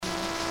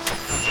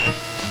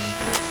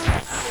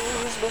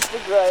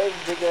Mr.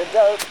 Gravedigger,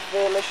 don't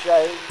feel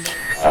ashamed.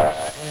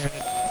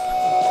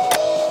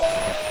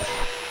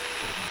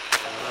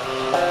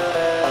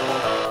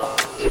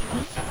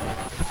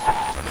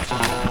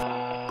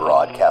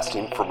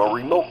 Broadcasting from a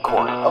remote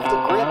corner of the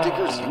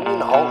Gravediggers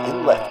Union Hall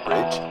in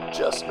Lethbridge,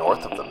 just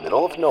north of the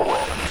middle of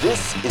nowhere.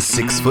 This is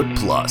 6 Foot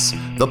Plus,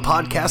 the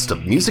podcast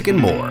of music and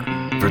more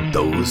for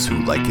those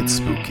who like it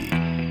spooky.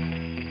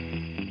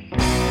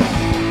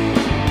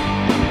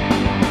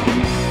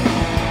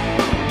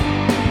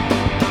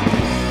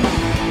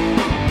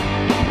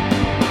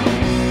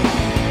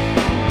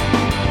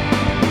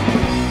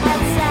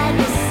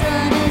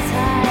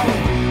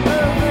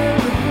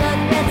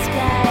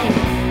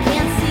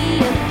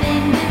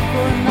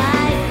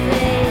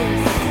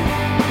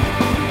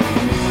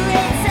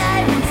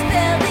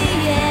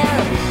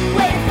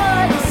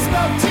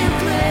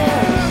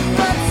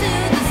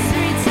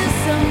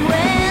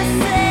 Somewhere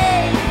safe.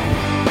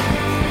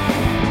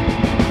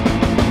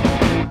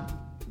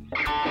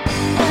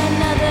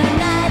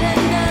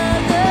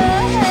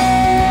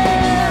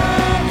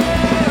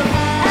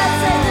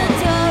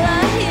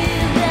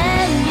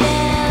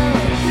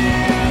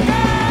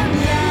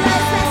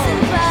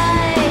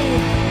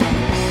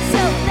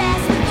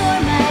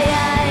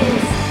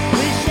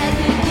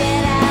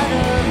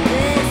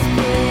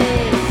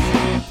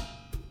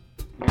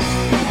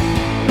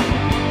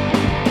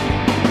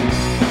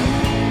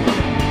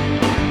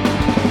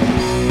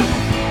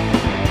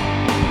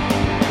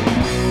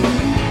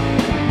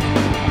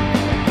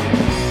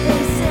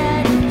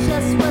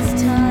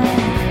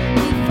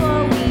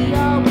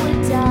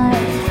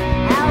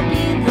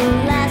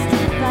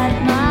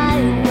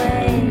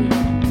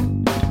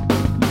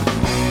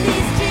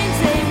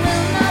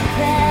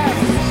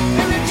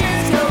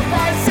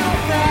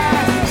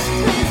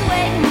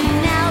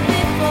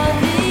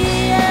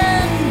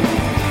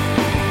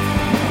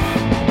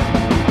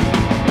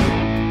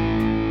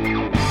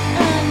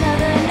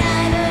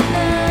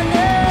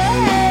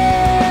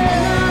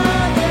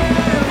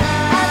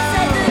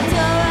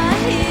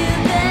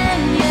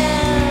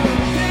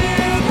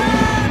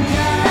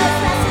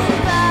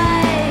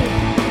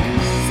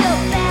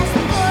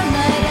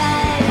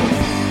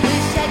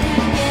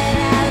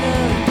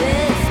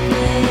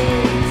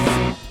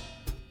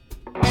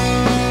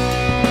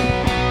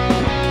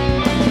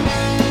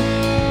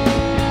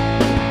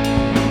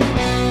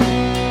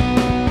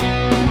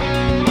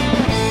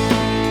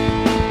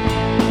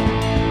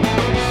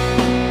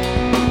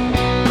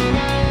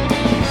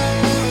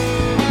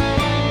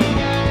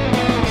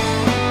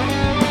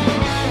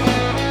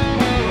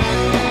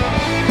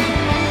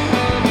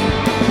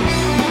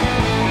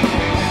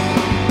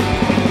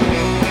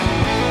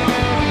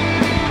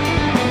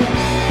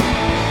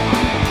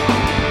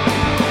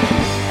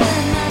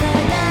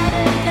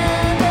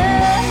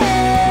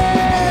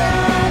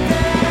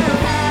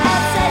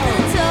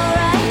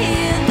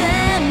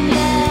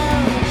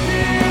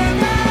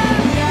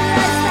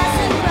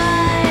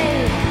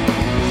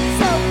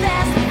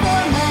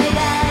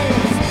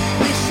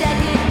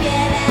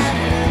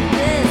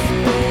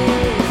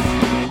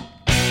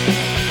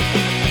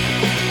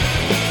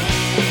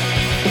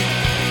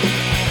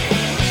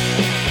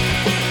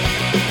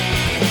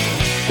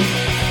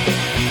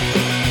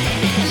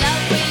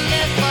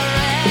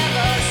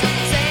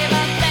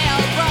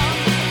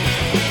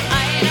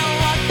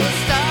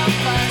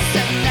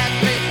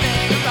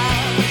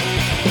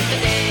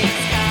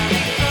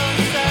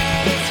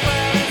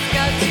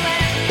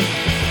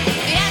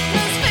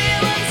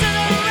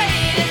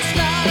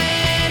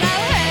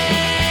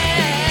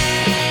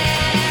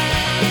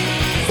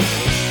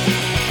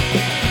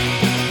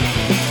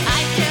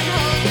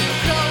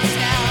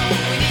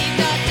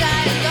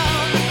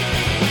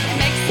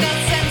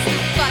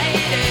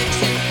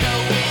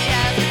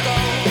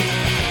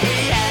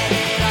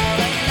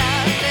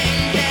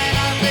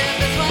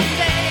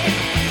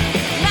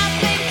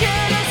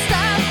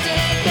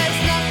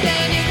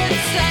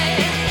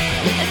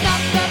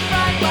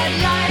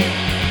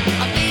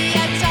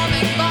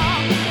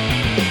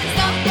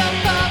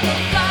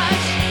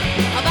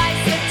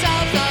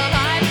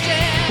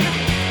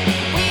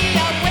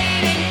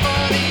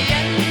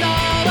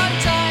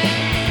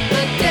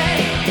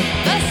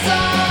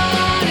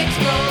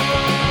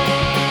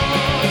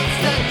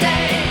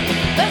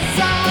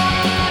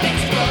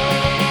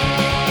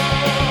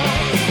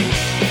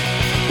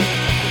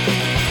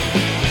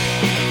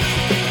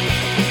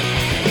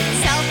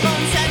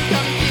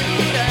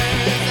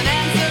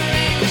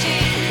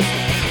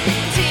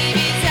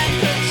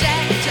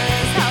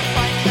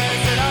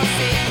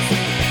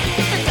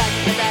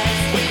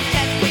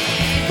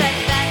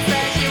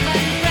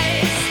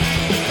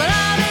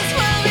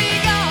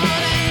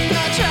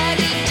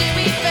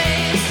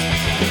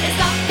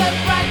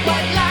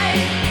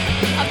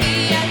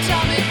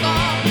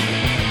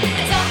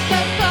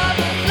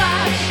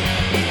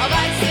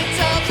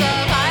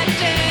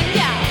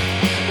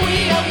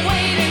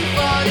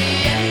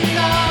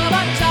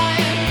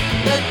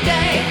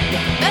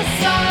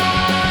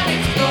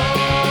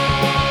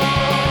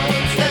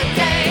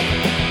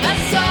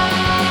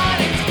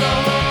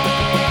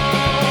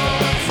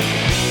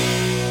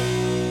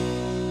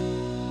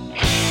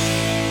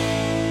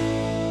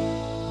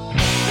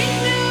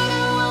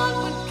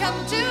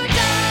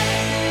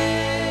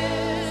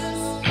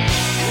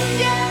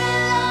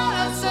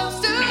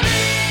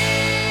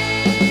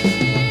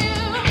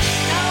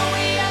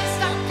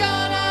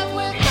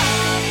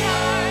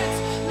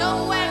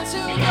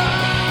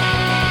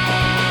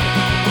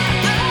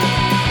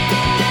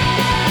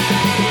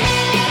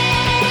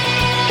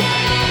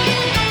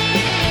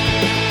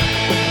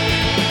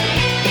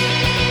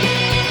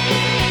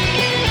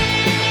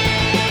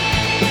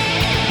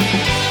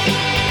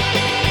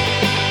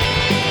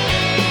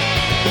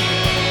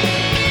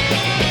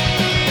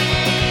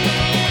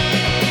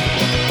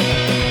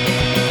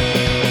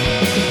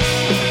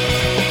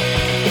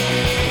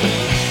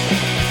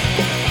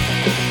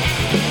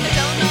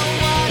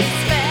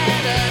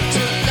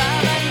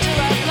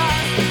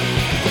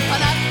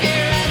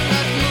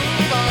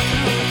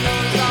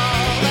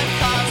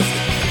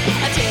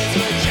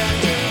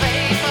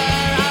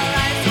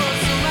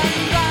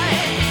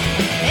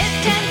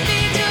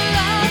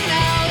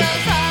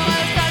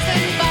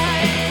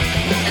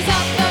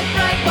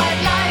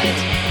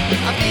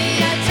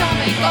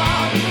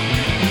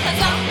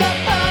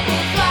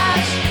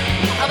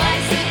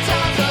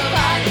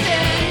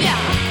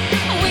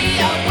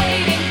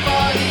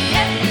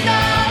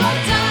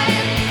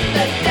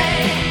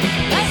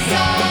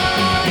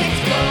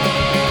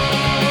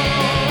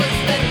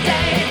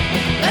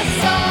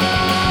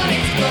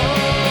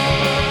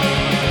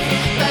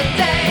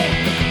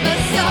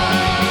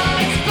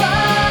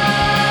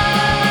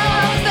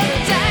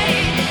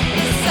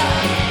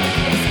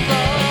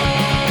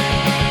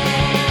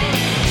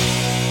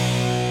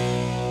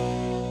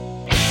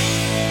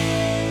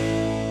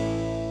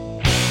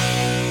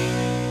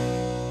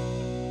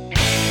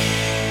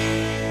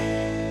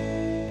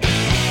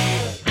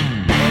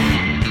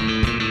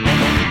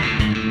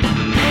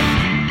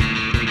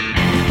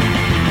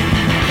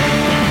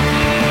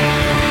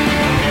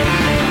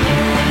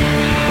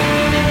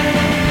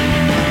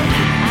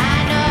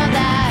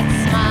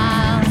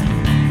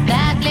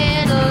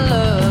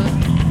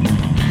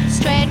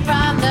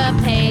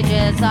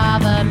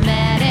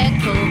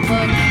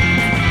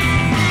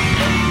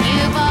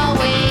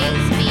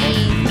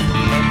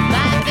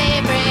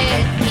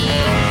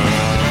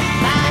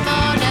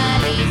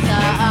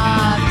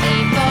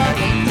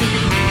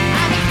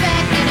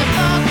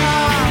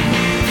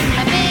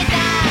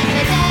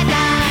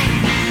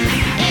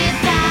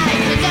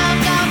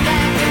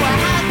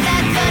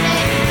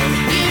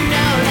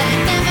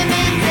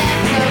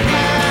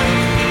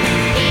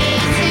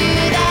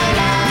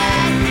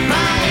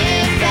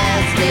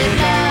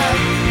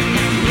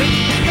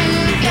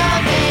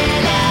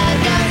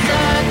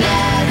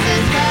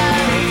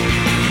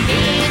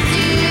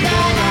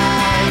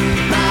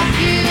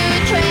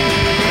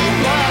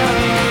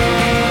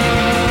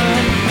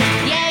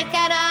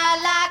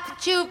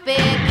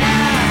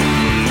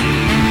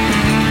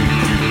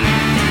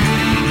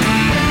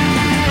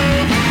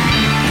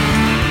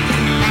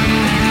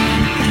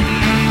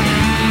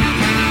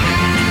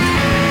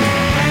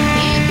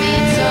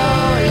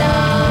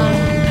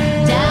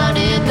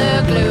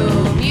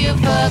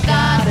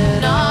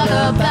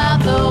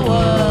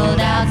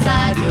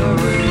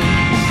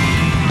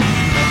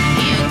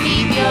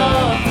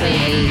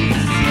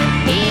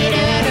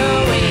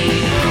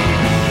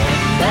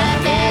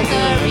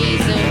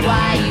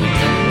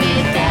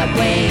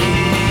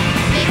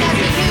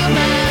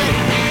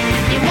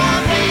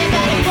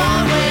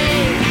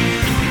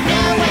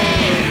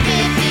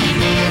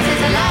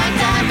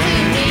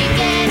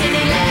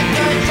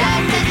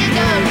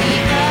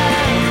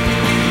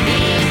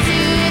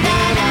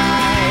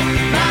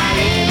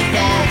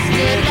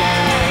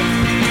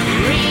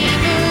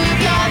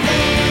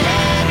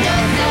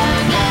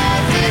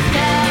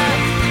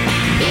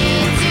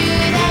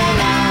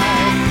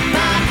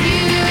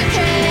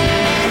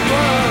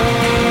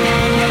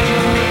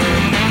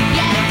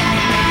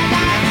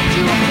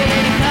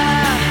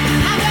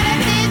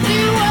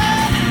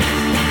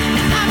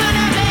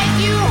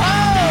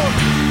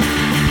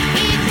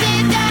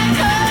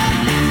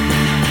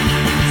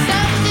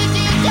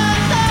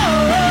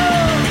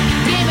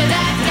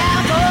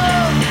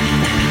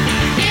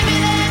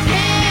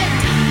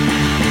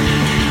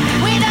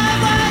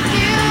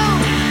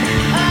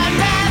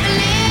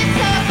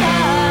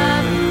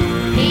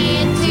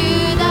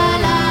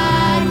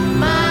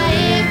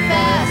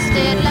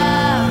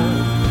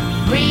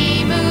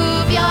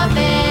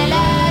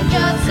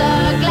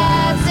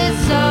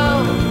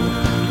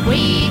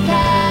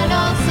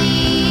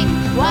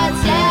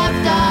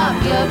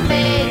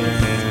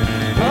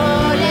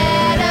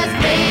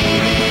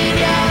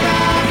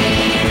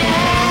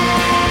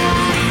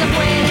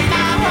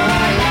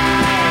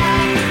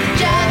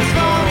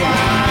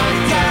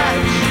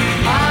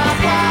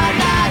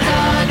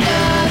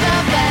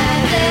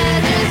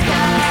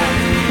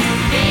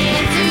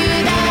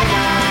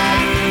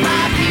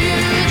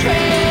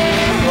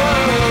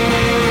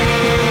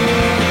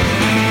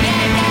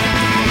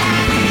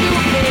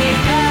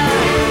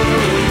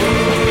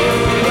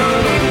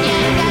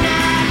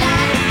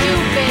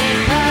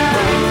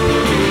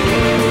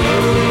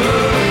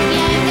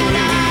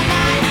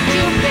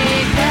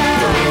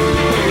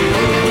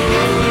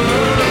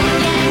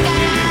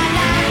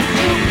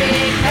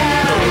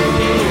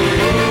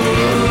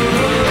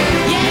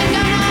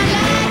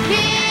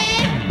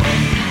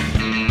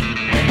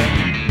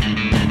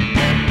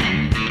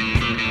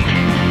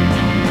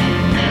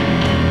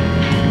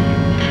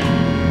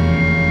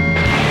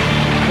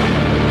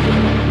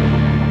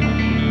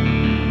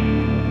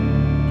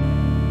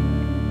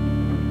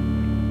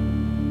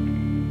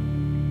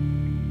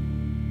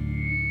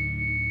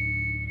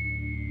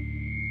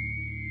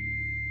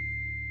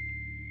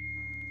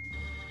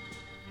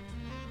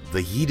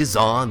 The heat is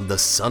on, the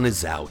sun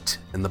is out,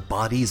 and the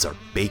bodies are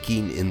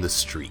baking in the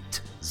street.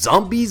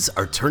 Zombies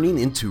are turning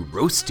into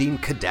roasting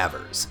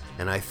cadavers,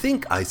 and I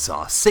think I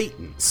saw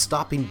Satan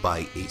stopping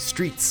by a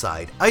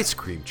street-side ice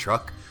cream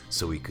truck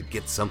so he could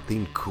get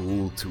something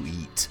cool to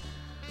eat.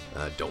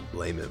 Don't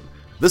blame him.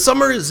 The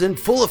summer is in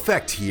full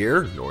effect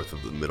here, north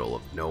of the middle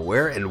of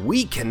nowhere, and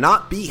we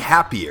cannot be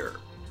happier.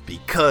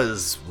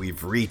 Because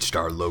we've reached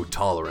our low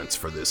tolerance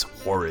for this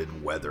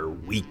horrid weather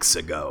weeks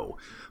ago.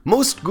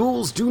 Most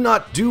ghouls do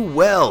not do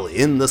well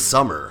in the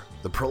summer.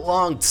 The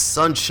prolonged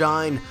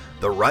sunshine,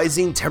 the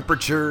rising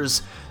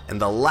temperatures,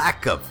 and the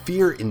lack of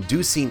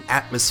fear-inducing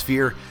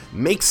atmosphere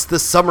makes the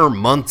summer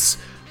months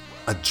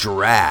a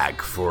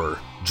drag for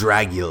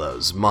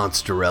Dragulas,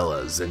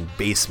 Monsterellas, and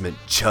basement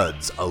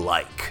chuds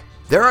alike.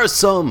 There are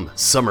some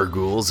summer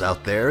ghouls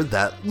out there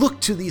that look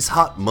to these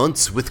hot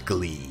months with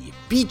glee.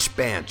 Beach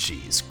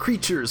banshees,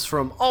 creatures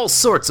from all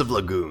sorts of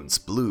lagoons,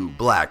 blue,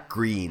 black,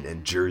 green,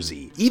 and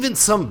Jersey. Even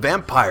some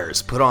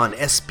vampires put on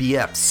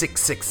SPF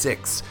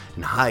 666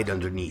 and hide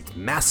underneath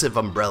massive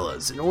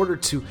umbrellas in order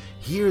to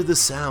hear the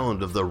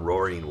sound of the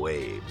roaring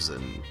waves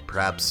and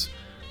perhaps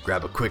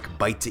grab a quick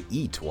bite to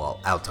eat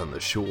while out on the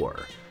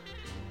shore.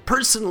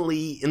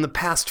 Personally, in the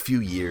past few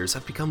years,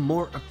 I've become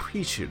more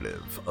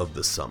appreciative of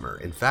the summer.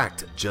 In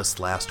fact, just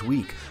last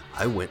week,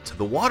 I went to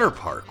the water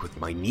park with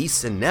my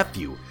niece and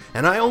nephew,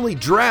 and I only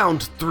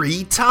drowned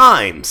 3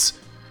 times!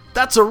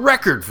 That's a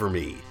record for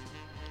me!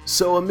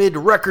 So amid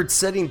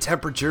record-setting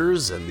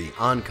temperatures and the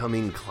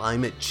oncoming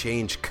climate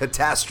change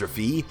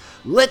catastrophe,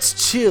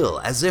 let's chill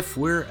as if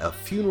we're a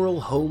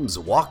funeral home's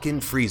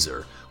walk-in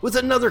freezer with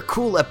another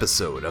cool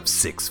episode of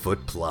 6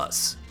 Foot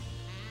Plus.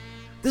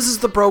 This is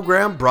the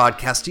program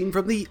broadcasting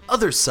from the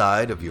other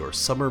side of your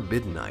summer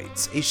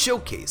midnights, a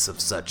showcase of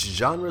such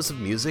genres of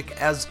music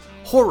as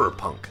horror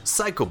punk,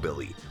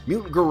 psychobilly,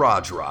 mutant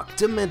garage rock,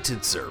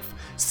 demented surf,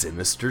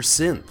 sinister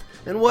synth,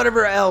 and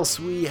whatever else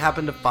we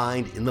happen to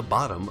find in the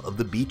bottom of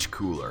the beach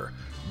cooler,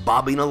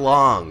 bobbing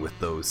along with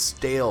those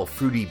stale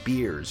fruity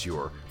beers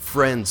your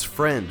friend's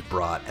friend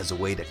brought as a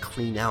way to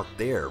clean out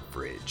their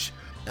fridge.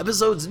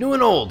 Episodes new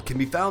and old can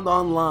be found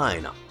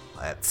online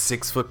at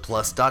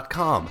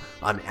 6footplus.com,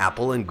 on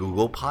Apple and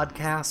Google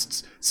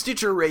Podcasts,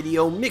 Stitcher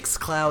Radio,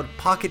 Mixcloud,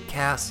 Pocket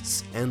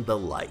Casts, and the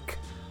like.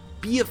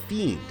 Be a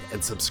fiend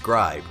and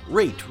subscribe,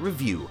 rate,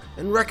 review,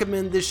 and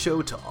recommend this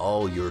show to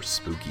all your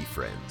spooky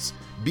friends.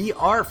 Be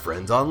our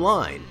friends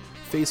online.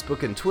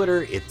 Facebook and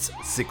Twitter, it's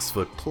 6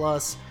 Foot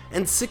Plus,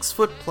 and 6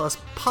 Foot Plus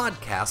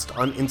Podcast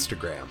on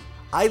Instagram.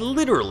 I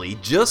literally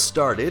just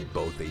started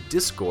both a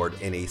Discord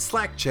and a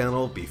Slack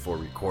channel before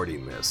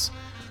recording this.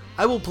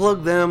 I will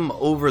plug them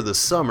over the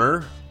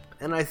summer,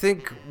 and I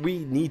think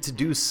we need to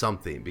do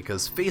something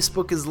because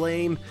Facebook is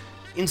lame,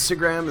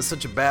 Instagram is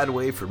such a bad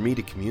way for me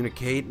to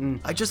communicate,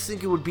 and I just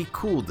think it would be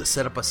cool to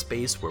set up a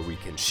space where we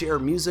can share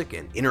music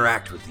and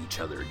interact with each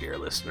other, dear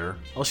listener.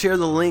 I'll share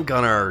the link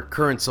on our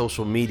current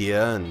social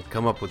media and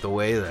come up with a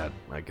way that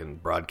I can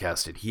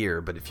broadcast it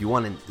here, but if you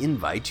want an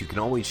invite, you can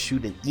always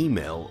shoot an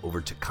email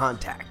over to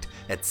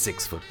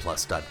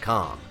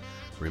contact@6footplus.com.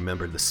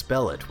 Remember to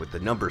spell it with the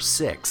number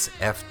 6,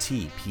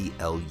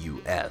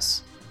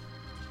 FTPLUS.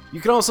 You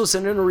can also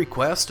send in a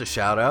request, a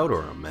shout out,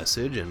 or a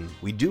message, and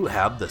we do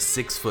have the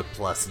 6 Foot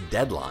Plus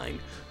deadline,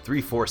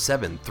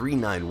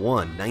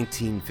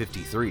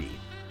 347-391-1953.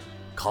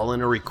 Call in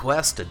a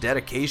request, a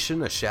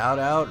dedication, a shout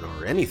out,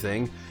 or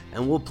anything,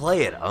 and we'll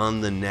play it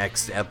on the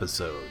next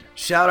episode.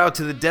 Shout out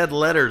to the Dead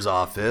Letters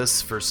office.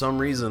 For some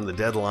reason, the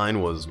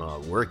deadline was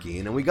not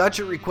working, and we got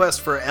your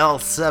request for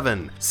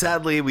L7.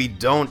 Sadly, we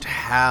don't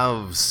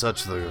have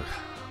such the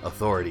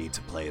authority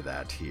to play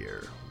that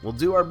here. We'll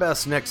do our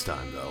best next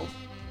time, though.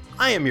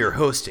 I am your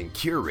host and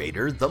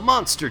curator, the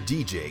Monster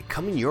DJ,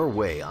 coming your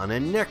way on a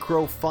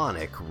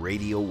necrophonic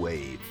radio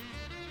wave.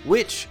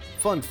 Which,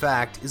 fun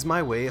fact, is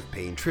my way of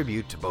paying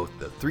tribute to both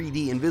the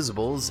 3D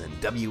Invisibles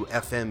and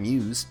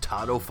WFMU's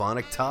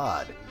Toddophonic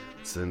Todd,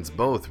 since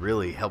both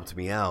really helped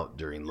me out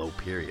during low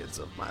periods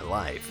of my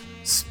life.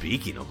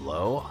 Speaking of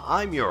low,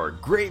 I'm your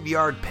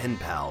graveyard pen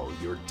pal,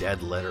 your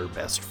dead letter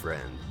best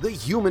friend, the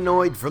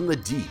humanoid from the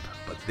deep,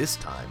 but this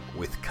time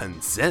with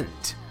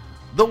consent.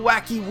 The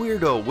wacky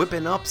weirdo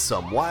whipping up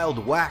some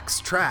wild wax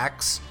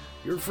tracks,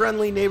 your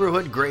friendly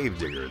neighborhood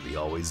gravedigger, the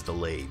always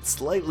delayed,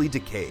 slightly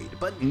decayed,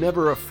 but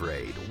never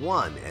afraid,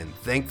 one and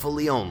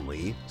thankfully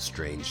only,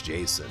 Strange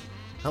Jason.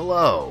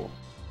 Hello.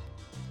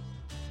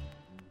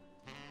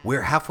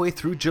 We're halfway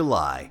through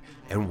July,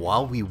 and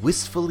while we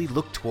wistfully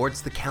look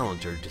towards the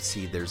calendar to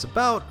see there's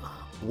about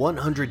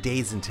 100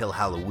 days until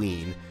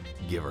Halloween,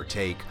 give or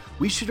take,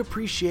 we should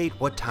appreciate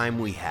what time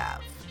we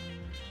have.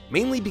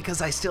 Mainly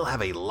because I still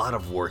have a lot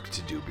of work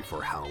to do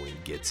before Halloween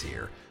gets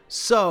here.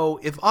 So,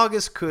 if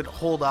August could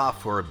hold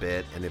off for a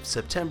bit, and if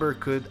September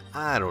could,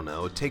 I don't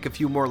know, take a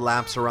few more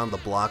laps around the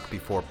block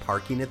before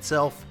parking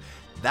itself,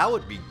 that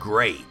would be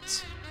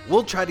great.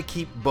 We'll try to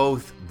keep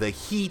both the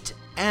heat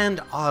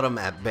and autumn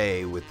at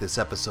bay with this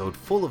episode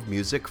full of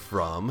music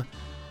from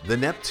the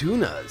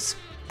Neptunas,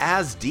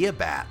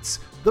 Azdiabats,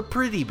 the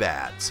Pretty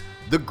Bats,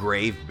 the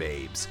Grave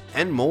Babes,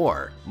 and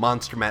more.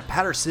 Monster Matt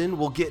Patterson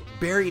will get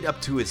buried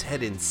up to his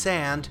head in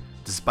sand,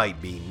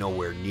 despite being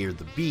nowhere near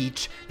the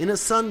beach, in a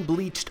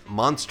sun-bleached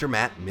Monster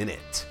Matt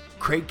Minute.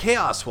 Craig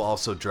Chaos will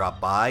also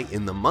drop by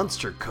in the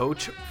Munster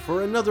coach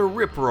for another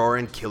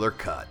rip-roaring killer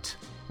cut.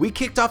 We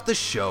kicked off the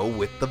show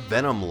with the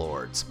Venom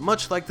Lords.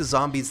 Much like the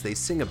zombies they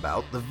sing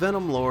about, the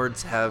Venom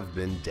Lords have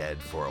been dead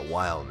for a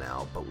while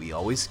now, but we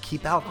always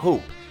keep out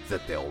hope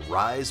that they'll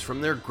rise from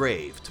their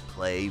grave to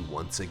play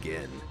once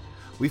again.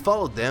 We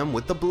followed them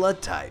with the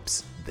Blood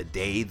Types, The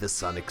Day the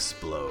Sun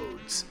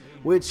Explodes,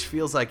 which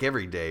feels like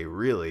every day,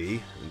 really.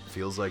 It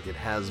feels like it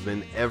has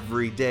been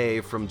every day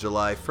from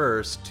July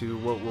 1st to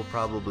what will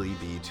probably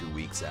be 2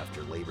 weeks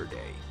after Labor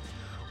Day.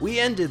 We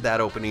ended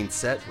that opening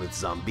set with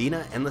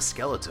Zombina and the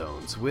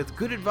Skeletones, with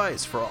good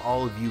advice for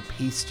all of you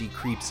pasty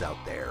creeps out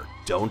there: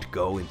 don't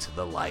go into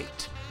the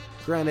light.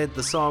 Granted,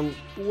 the song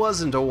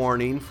wasn't a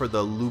warning for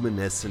the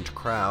luminescent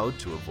crowd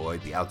to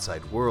avoid the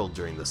outside world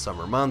during the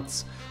summer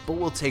months, but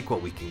we'll take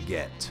what we can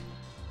get.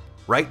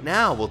 Right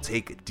now, we'll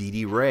take Dee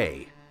Dee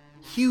Ray.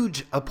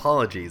 Huge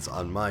apologies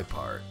on my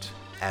part,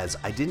 as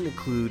I didn't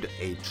include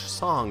a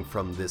song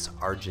from this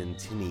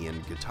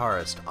Argentinian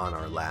guitarist on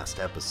our last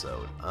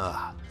episode.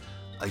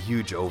 A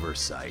huge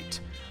oversight.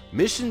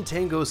 Mission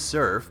Tango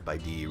Surf by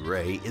Dee Dee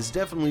Ray is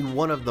definitely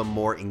one of the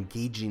more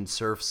engaging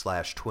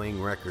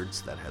surf/twang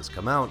records that has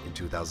come out in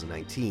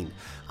 2019.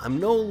 I'm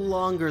no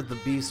longer the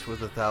beast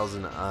with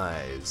 1,000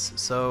 eyes,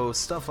 so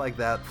stuff like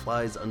that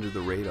flies under the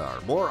radar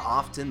more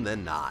often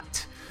than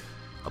not.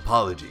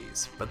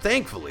 Apologies, but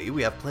thankfully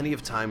we have plenty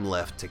of time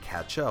left to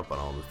catch up on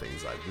all the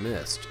things I've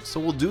missed, so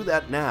we'll do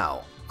that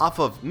now. Off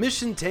of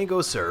Mission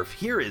Tango Surf,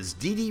 here is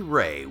Dee Dee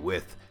Ray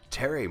with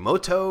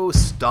Terremoto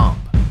Stomp.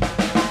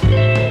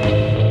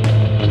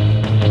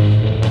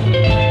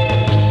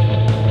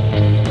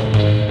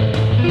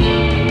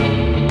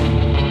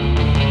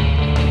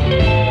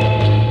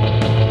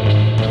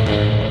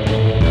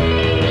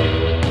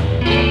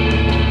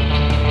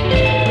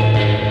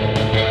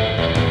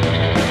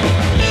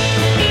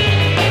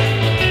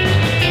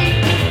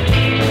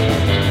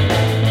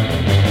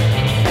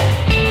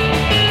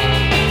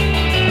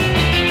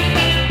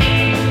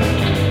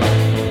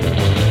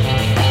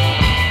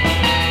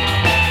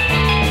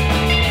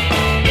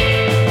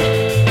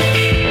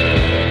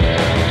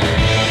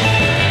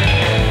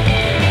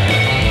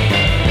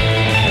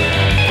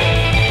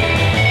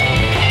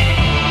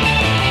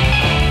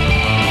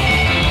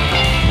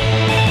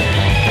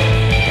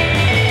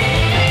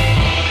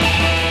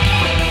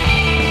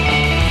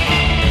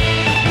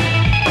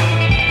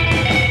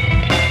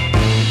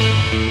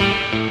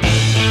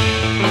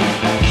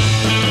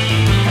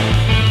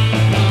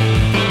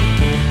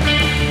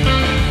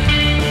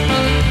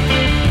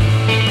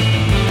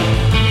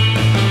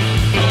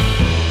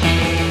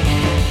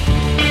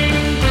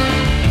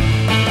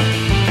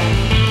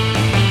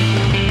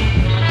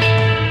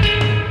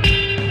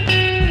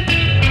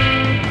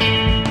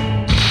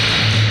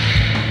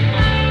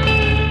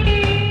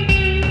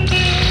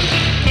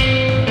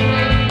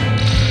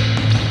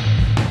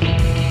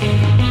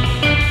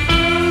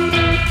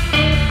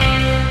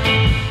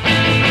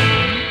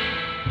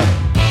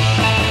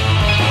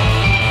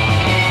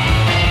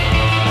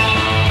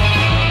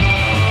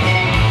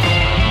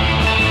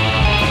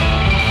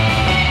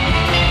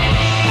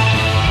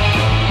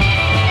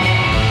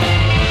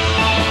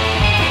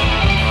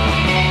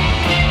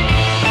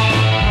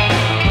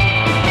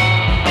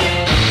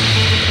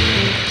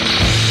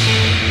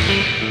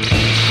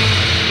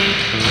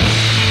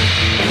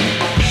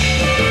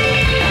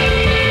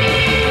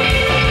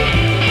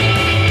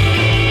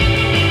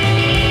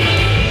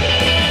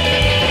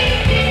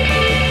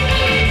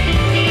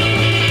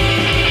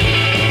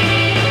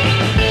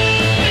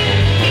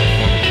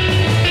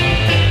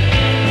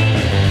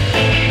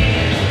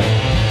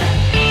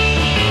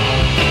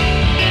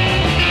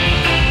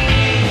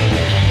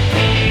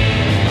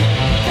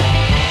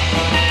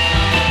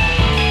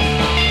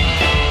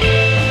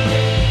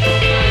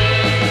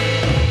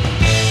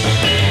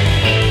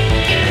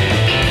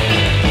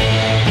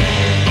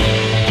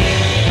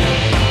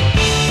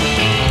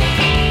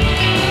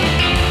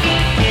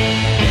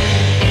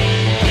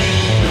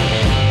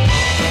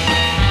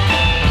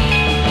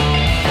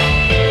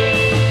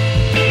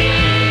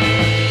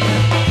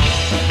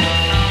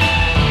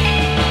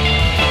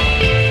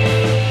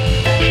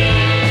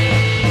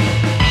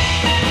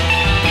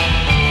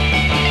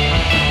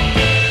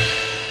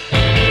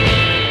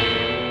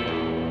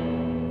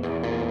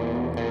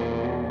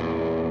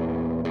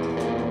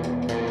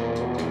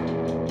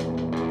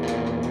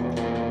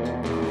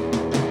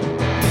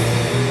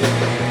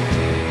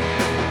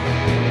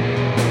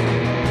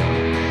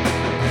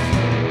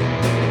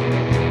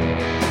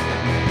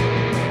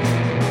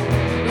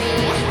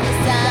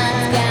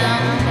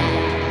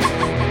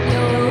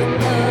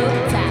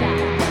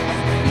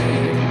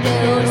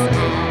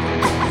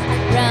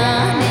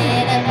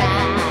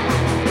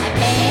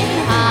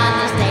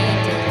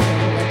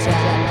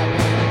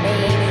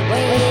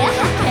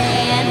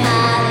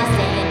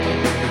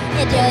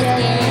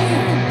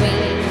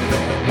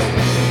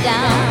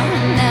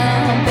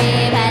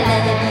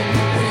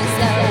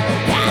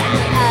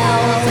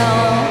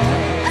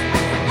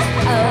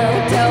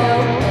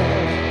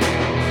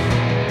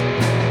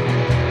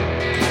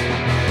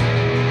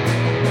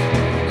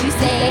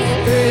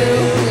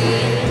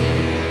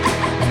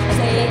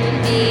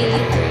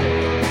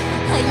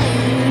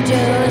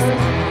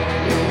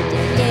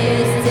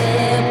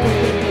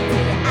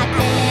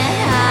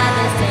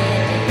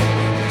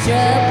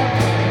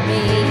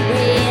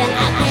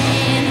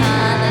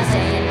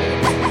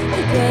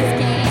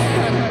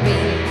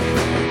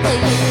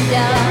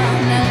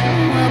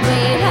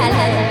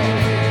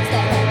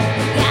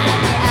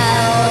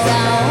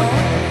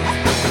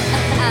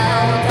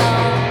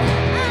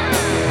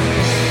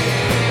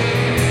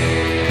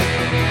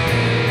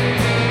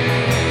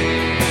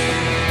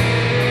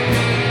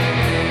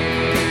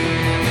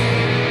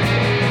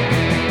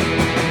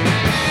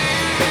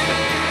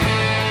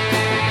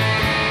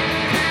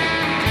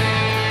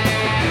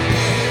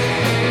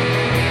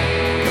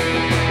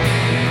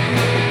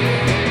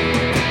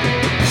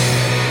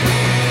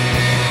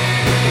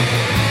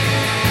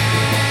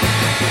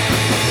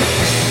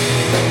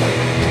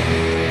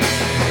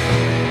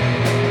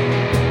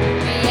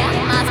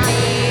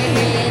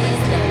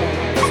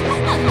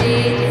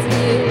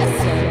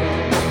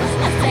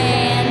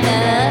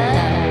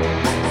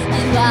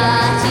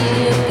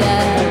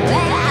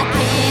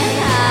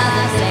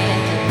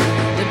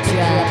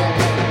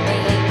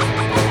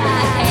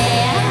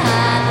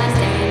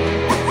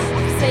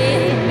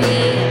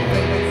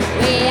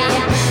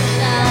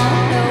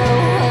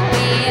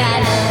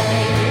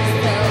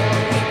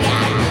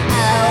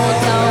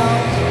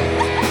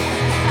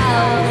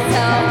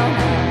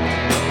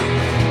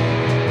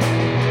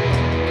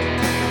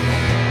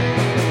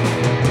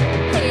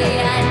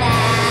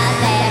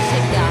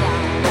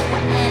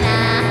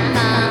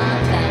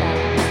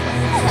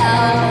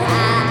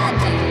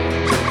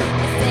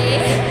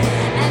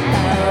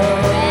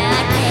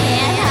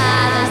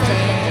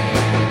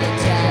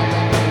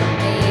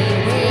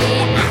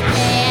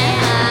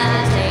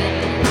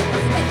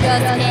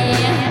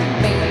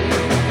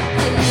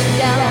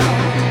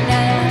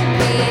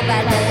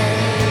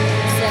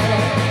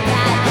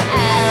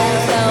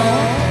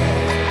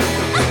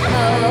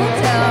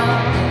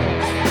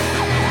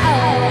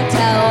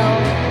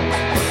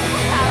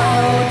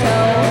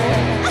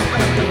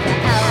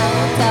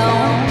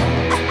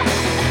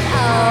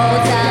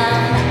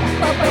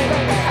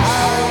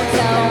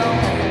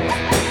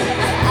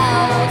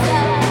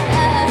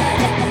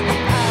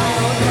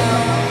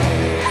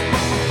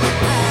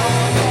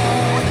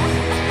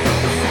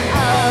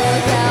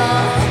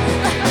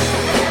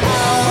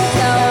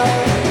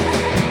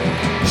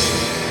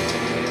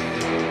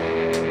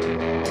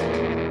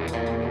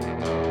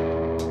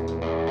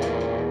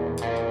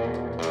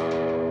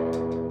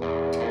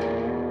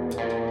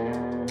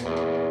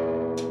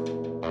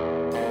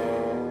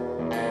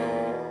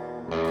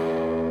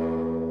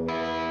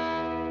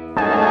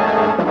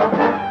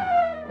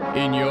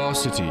 In your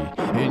city,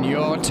 in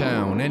your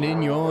town, and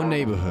in your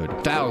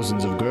neighborhood,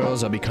 thousands of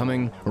girls are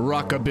becoming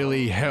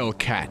rockabilly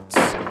hellcats.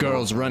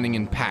 Girls running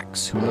in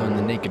packs who learn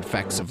the naked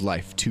facts of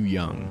life too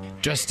young,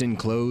 dressed in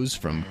clothes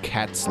from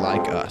Cats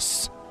Like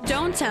Us.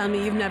 Don't tell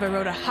me you've never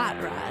rode a hot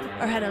rod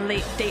or had a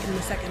late date in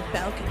the second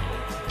balcony.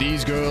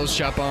 These girls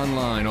shop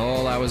online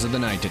all hours of the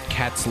night at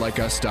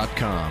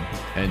catslikeus.com,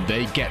 and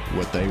they get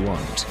what they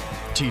want.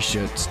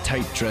 T-shirts,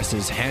 tight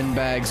dresses,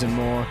 handbags, and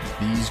more.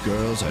 These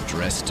girls are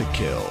dressed to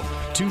kill.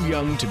 Too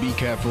young to be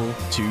careful,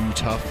 too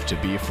tough to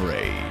be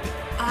afraid.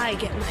 I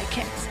get my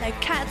kicks at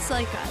Cats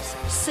Like Us,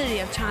 City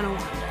of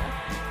Tonawanda.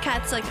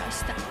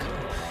 Catslikeus.com.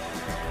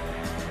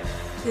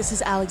 This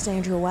is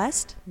Alexandra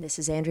West. This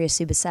is Andrea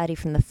Subasati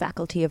from the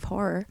Faculty of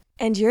Horror.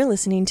 And you're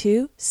listening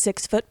to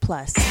 6 Foot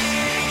Plus.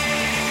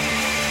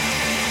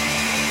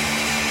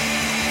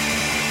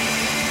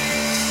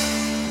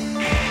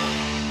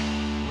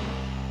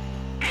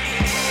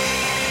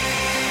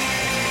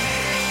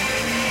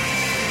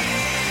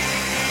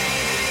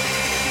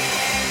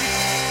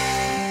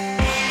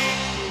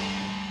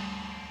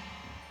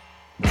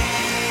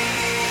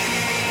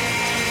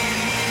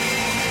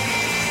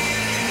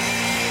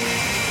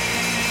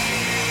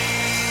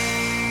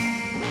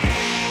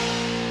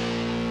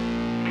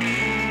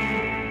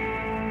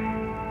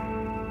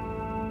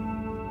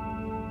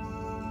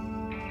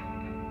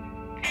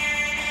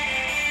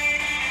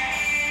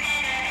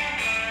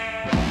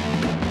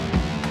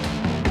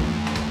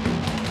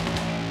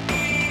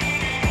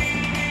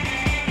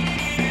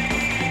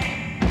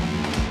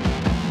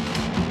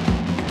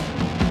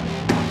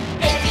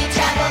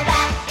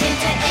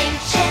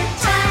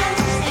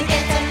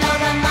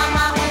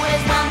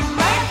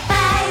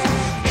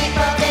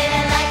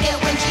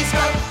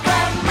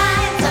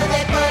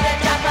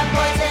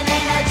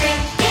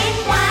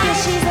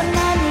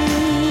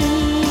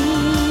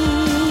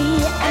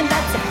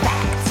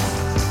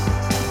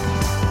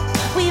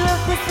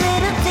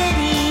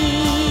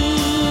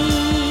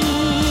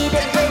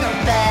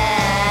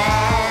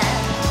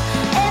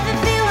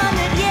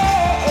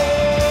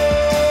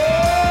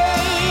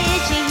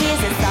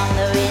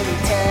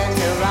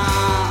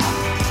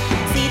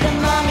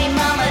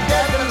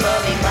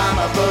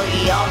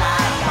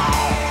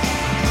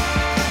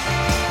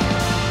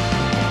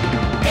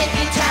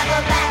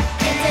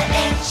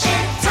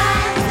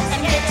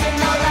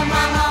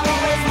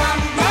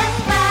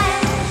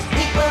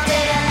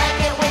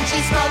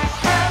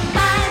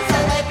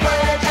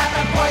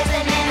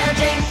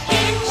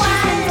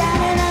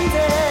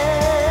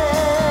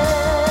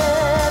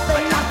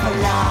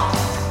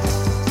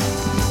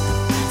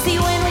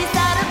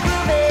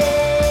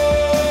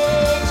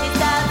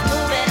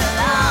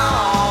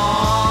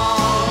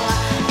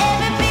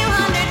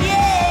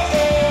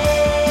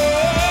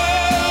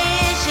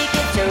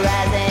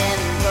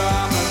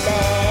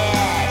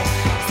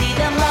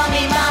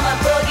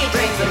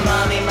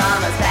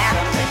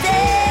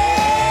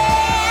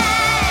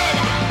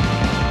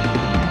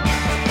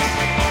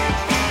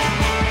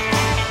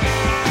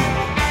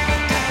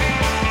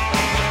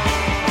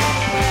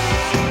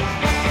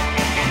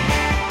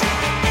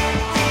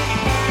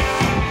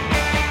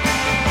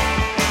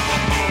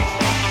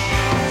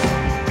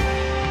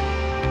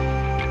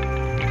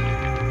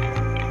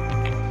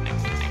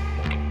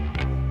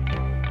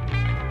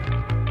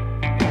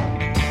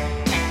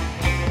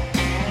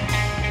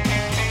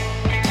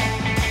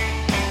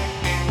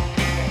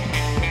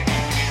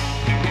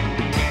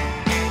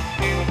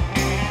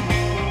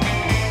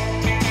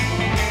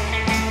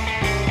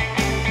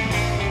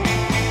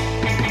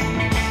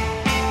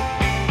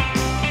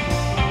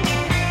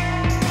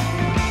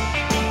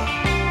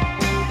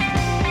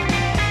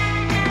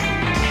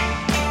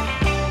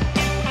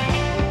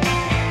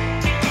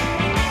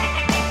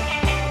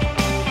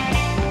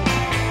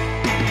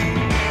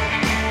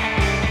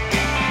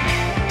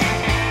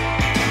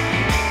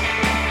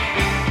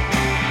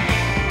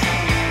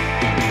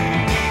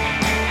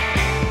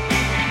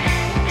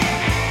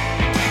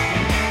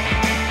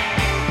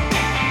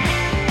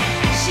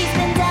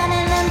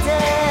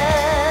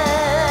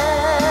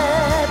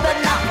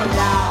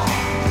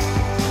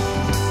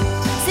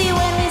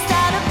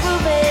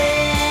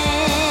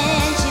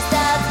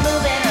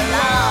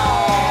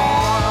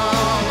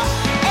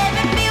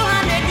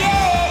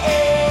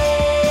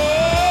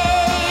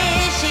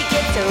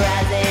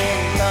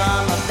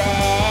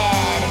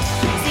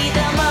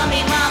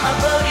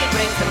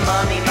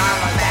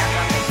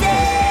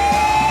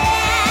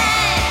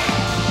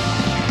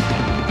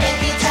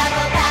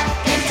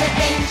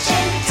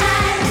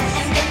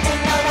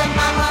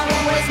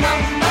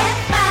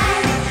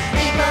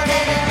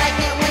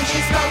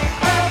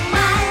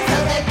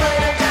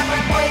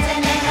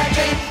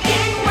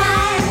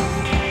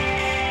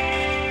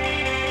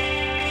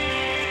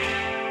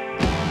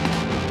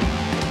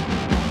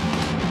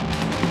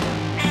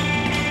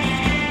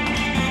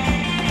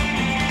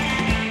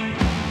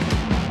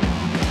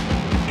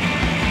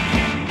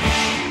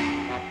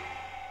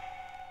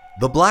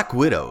 The Black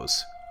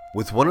Widows,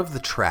 with one of the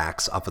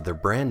tracks off of their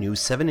brand new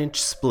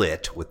 7-inch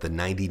split with the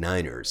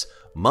 99ers,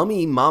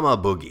 Mummy Mama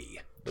Boogie.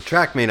 The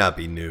track may not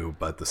be new,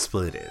 but the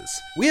split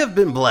is. We have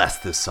been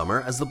blessed this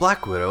summer as the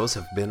Black Widows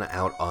have been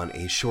out on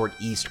a short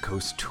East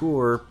Coast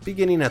tour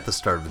beginning at the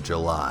start of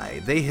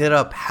July. They hit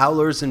up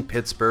Howlers in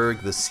Pittsburgh,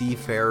 the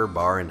Seafarer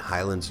Bar in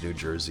Highlands, New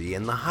Jersey,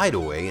 and the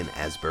Hideaway in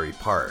Asbury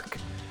Park.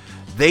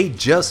 They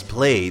just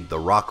played the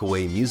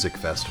Rockaway Music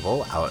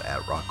Festival out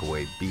at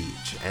Rockaway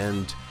Beach,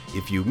 and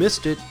if you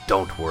missed it,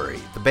 don't worry.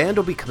 The band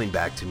will be coming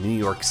back to New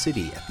York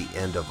City at the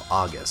end of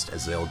August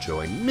as they'll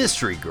join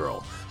Mystery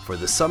Girl for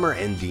the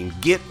summer-ending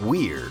Get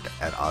Weird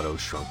at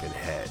Otto's Shrunken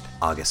Head,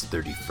 August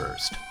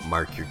 31st.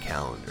 Mark your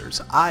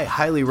calendars. I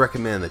highly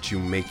recommend that you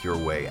make your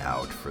way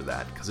out for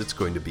that because it's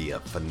going to be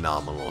a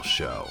phenomenal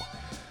show.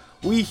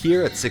 We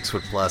here at 6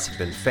 Foot Plus have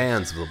been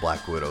fans of the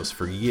Black Widows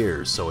for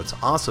years, so it's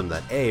awesome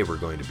that A, we're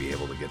going to be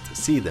able to get to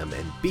see them,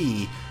 and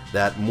B,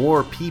 that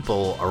more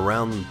people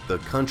around the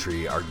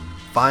country are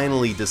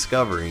finally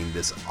discovering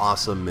this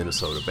awesome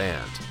Minnesota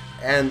band.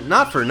 And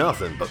not for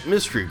nothing, but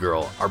Mystery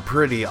Girl are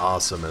pretty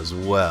awesome as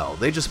well.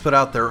 They just put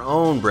out their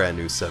own brand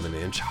new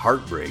 7-inch,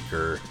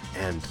 Heartbreaker,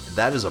 and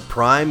that is a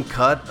prime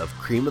cut of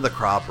cream of the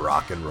crop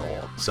rock and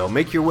roll. So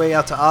make your way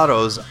out to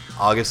Otto's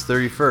August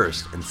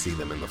 31st and see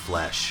them in the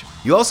flesh.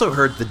 You also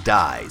heard The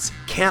Dyes,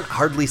 Can't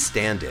Hardly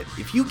Stand It.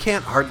 If you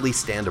can't hardly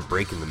stand a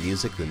break in the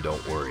music, then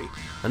don't worry.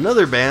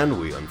 Another band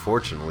we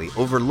unfortunately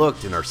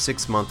overlooked in our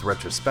 6-month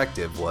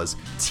retrospective was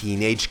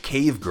Teenage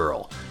Cave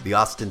Girl. The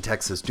Austin,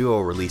 Texas duo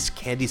released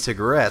Candy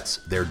Cigarettes,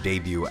 their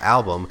debut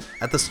album,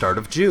 at the start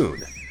of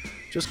June.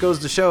 Just goes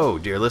to show,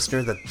 dear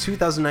listener, that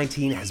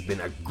 2019 has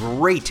been a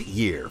great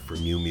year for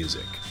new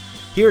music.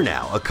 Here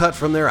now, a cut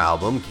from their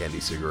album, Candy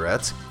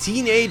Cigarettes,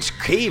 Teenage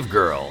Cave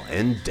Girl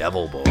and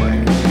Devil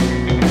Boy.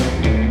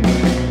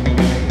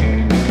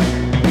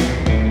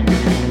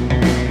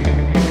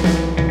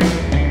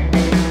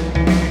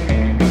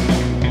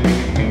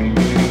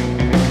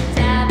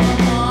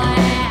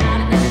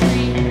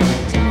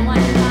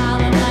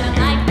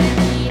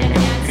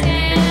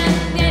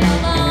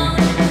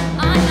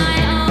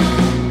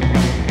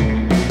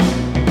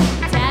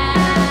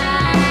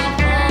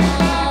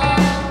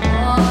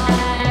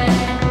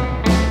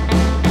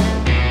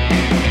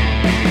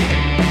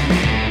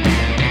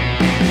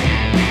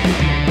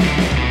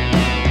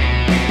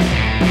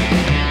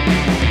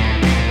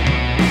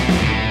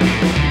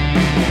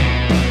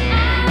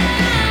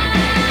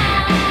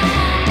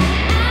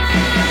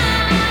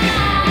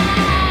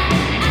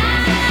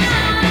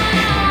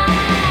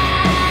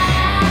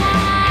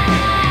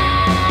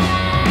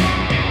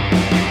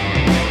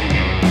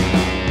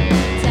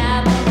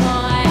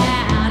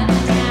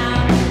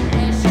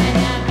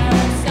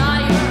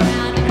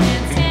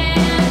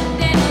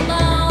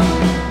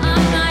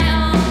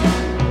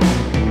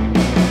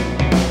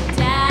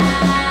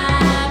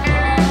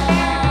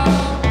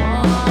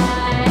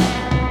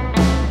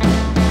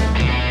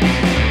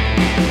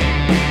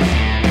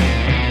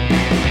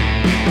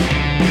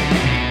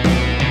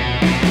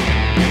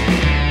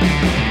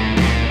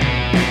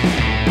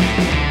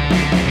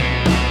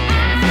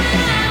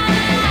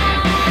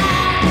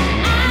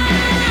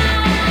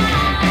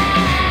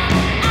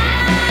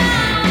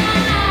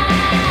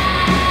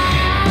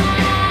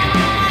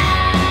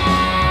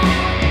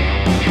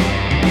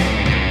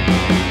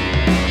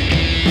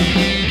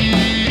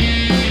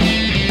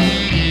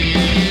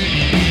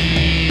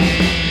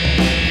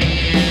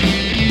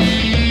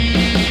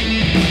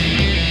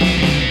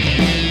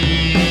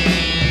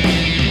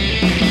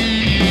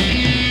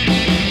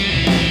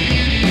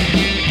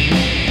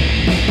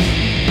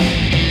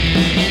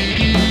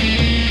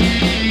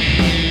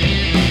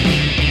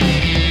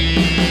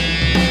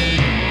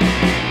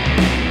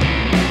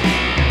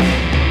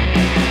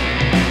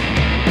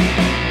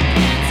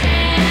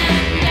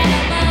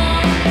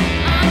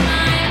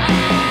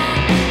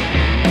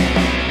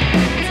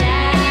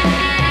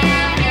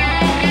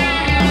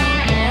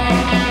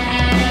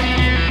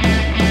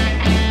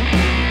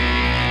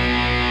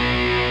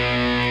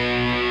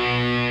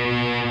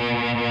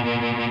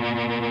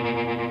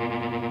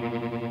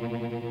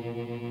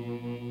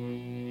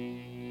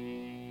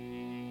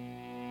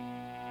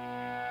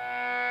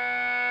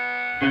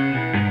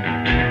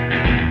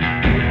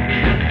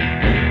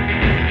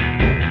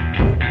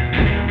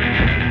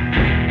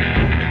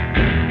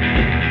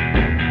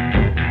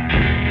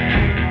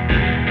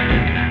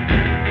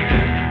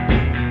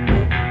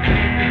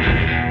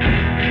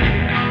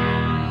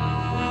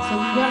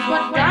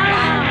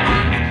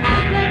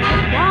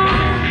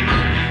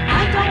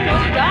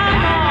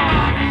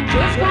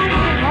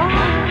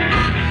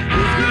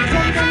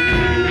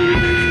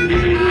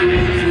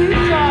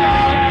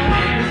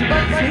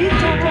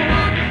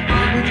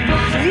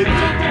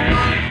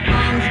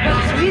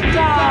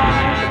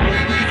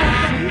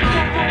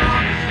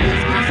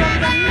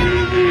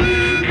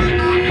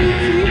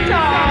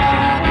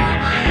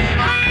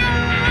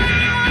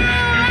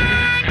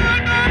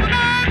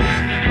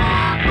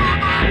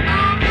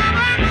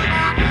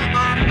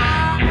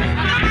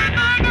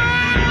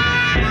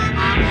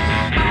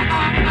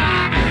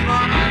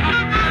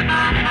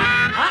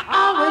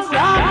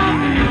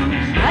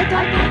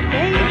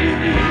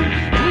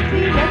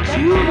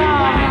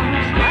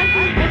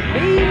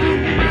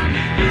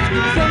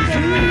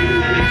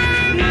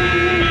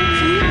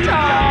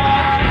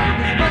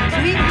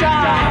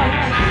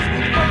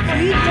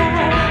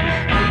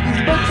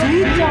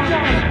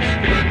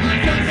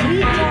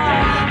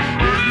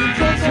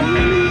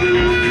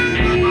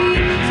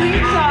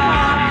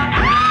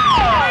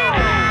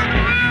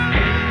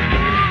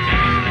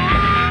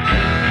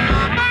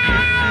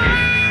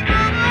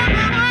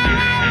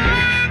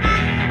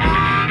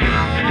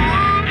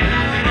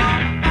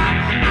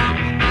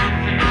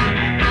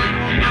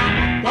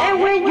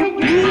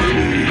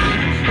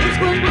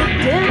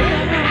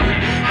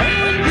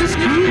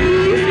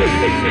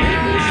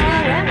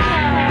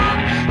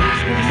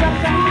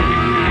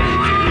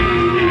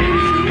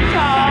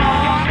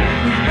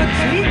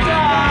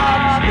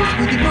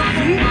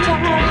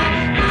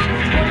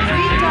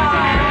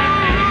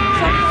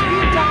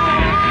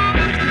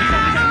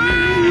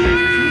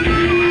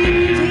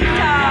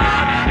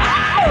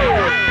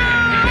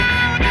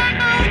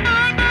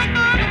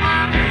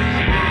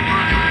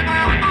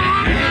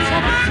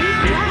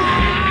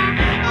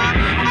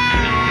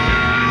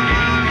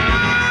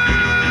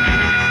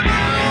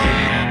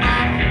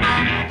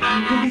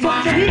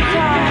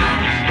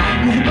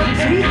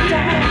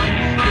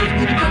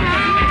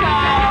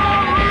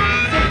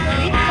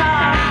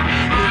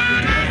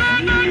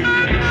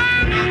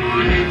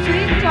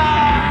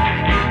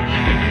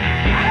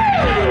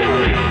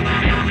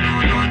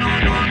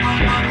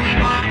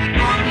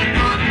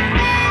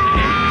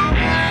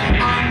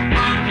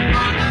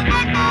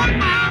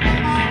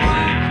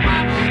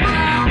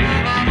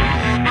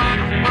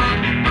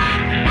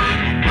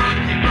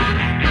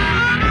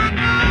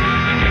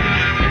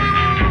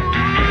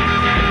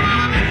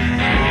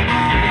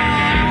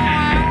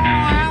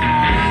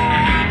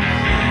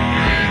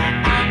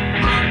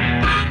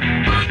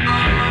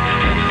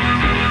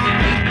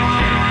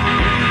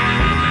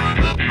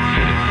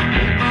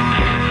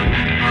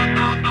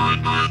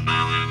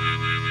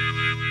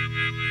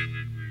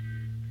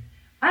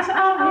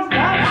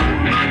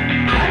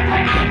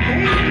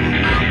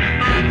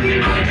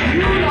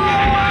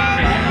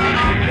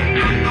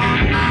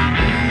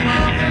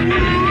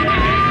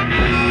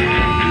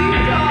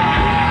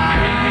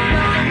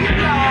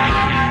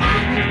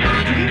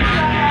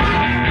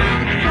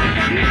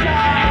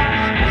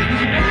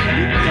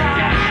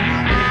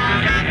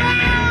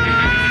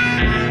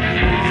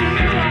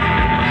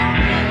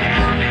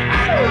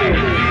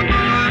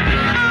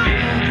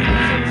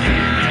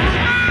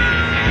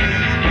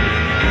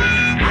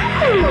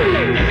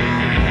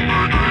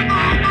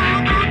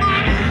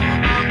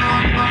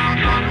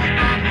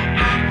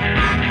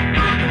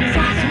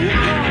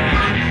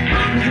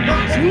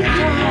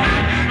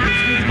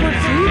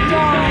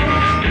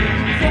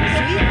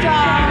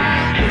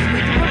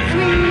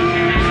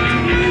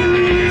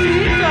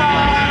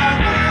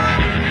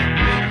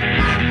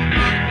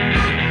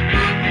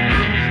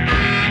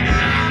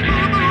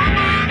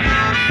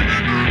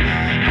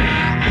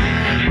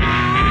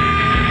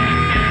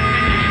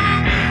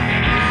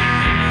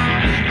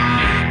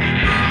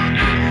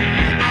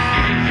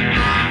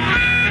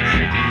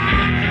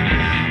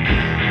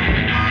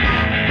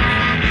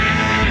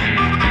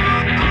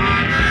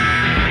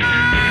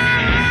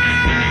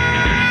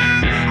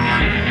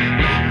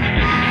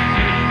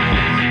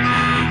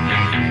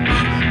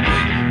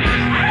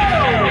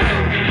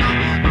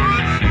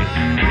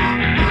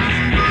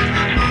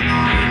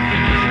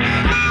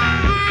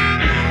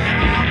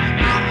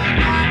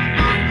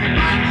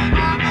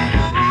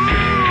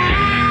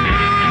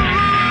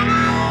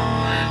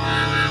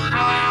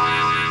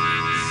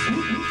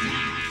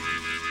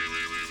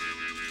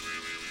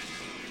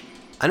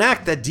 An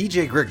act that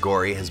DJ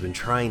Grigori has been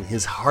trying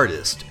his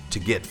hardest to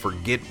get for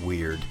Get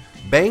Weird,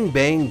 Bang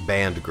Bang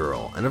Band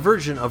Girl, and a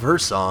version of her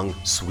song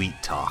Sweet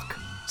Talk.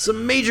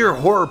 Some major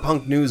horror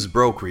punk news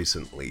broke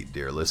recently,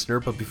 dear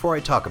listener, but before I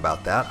talk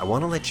about that, I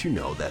want to let you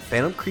know that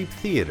Phantom Creep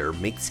Theater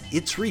makes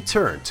its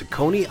return to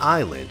Coney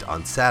Island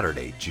on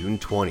Saturday, June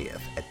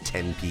 20th at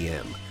 10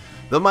 p.m.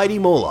 The Mighty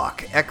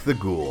Moloch, Ek the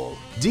Ghoul,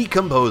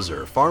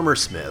 Decomposer, Farmer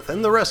Smith,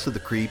 and the rest of the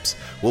creeps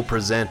will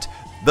present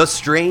The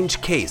Strange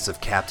Case of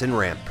Captain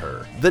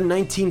Ramper, the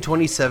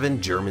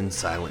 1927 German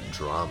silent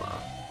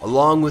drama.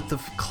 Along with the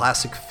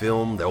classic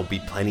film, there will be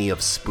plenty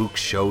of spook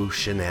show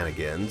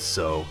shenanigans,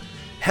 so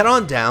head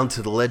on down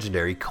to the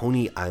legendary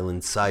Coney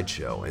Island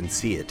Sideshow and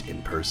see it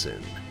in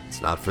person.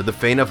 It's not for the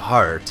faint of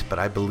heart, but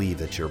I believe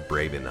that you're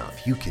brave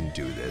enough. You can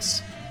do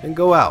this. And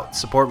go out,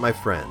 support my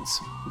friends.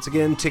 Once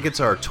again,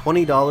 tickets are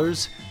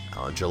 $20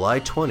 on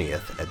July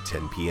 20th at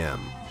 10 p.m.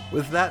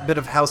 With that bit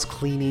of house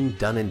cleaning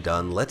done and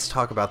done, let's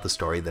talk about the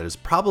story that has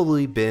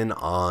probably been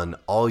on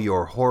all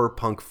your horror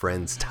punk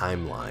friends'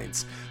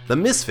 timelines. The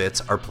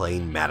Misfits are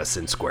playing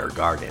Madison Square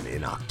Garden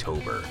in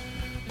October.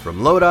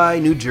 From Lodi,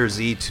 New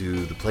Jersey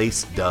to the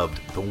place dubbed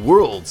the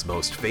world's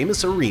most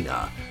famous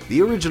arena,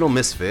 the original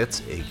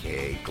Misfits,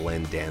 aka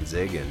Glenn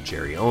Danzig and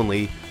Jerry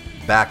Only,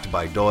 backed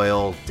by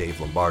Doyle, Dave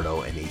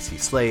Lombardo, and AC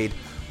Slade,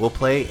 will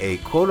play a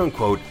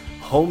quote-unquote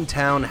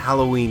hometown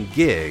Halloween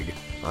gig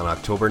on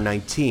October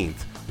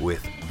 19th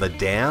with The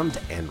Damned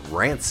and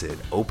Rancid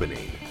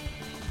opening.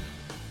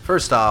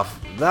 First off,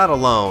 that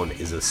alone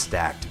is a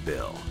stacked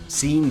bill.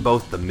 Seeing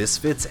both the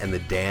Misfits and The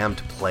Damned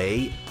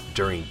play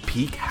during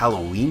peak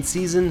Halloween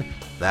season,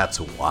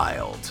 That's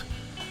wild.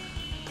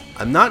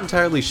 I'm not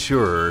entirely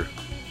sure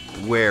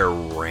where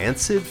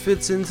Rancid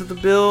fits into the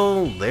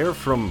bill. They're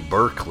from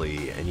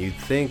Berkeley, and you'd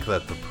think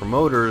that the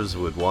promoters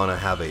would want to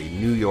have a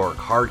New York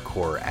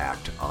hardcore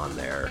act on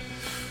there.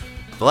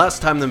 The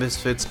last time the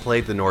Misfits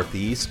played the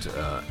Northeast,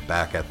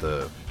 back at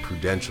the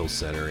Prudential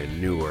Center in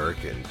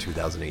Newark in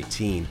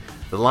 2018,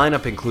 the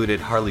lineup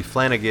included Harley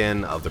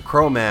Flanagan of the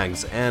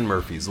Cro-Mags and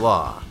Murphy's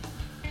Law.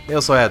 They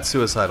also had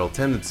Suicidal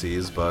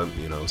Tendencies, but,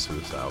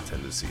 Suicidal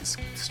Tendencies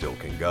still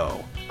can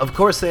go. Of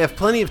course, they have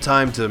plenty of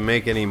time to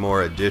make any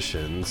more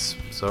additions,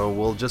 so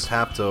we'll just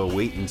have to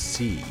wait and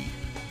see.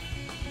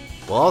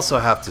 We'll also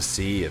have to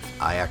see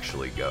if I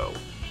actually go.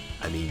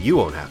 I mean, you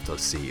won't have to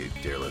see it,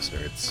 dear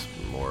listener. It's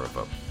more of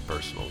a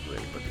personal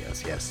thing, but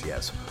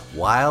yes.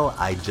 While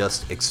I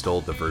just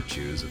extolled the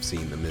virtues of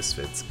seeing the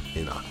Misfits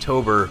in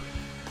October,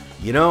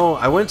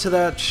 I went to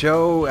that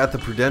show at the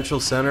Prudential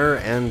Center,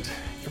 and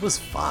it was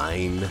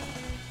fine.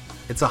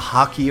 It's a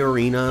hockey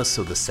arena,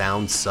 so the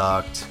sound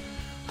sucked.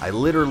 I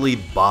literally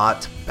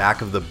bought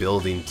back of the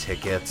building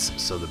tickets,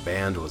 so the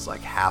band was like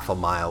half a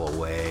mile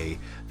away.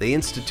 They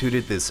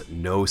instituted this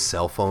no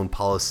cell phone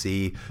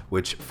policy,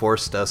 which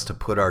forced us to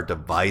put our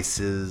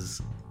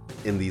devices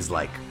in these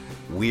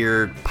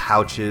weird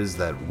pouches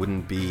that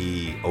wouldn't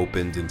be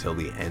opened until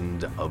the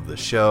end of the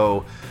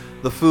show.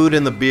 The food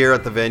and the beer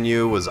at the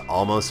venue was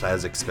almost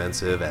as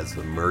expensive as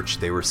the merch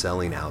they were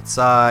selling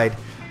outside.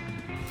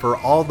 For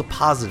all the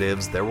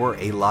positives, there were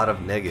a lot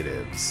of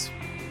negatives.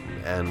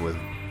 And with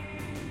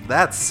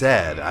that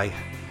said, I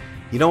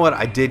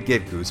did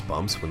get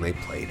goosebumps when they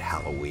played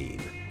Halloween.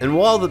 And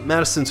while the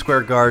Madison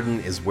Square Garden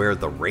is where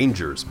the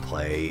Rangers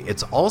play,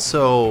 it's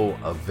also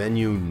a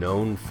venue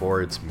known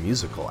for its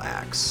musical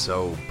acts,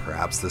 so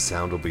perhaps the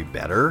sound will be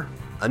better.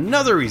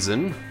 Another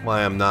reason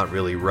why I'm not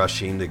really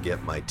rushing to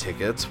get my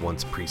tickets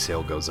once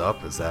pre-sale goes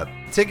up is that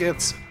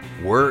tickets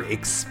were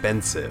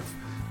expensive.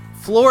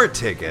 Floor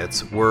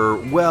tickets were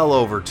well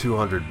over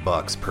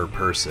 $200 per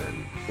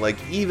person.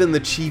 Even the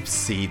cheap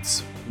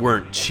seats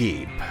weren't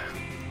cheap.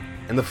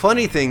 And the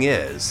funny thing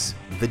is,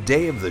 the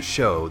day of the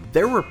show,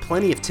 there were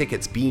plenty of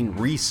tickets being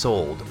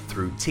resold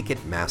through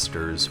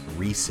Ticketmaster's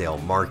resale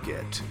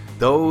market.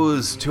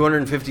 Those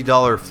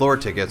 $250 floor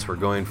tickets were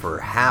going for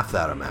half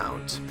that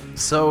amount.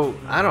 So,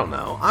 I don't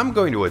know, I'm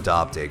going to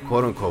adopt a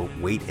quote-unquote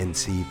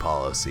wait-and-see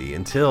policy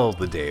until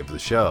the day of the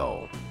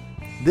show.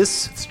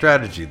 This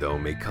strategy, though,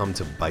 may come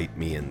to bite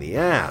me in the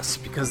ass,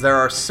 because there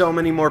are so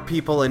many more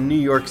people in New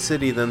York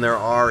City than there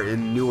are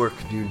in Newark,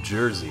 New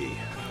Jersey.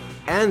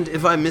 And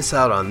if I miss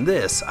out on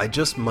this, I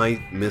just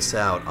might miss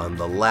out on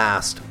the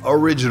last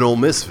original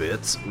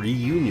Misfits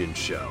reunion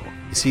show.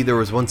 You see, there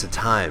was once a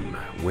time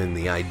when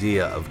the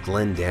idea of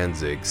Glenn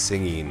Danzig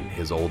singing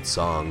his old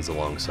songs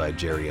alongside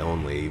Jerry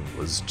Only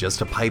was just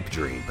a pipe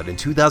dream, but in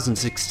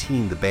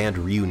 2016 the band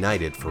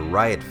reunited for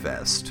Riot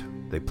Fest.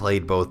 They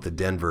played both the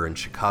Denver and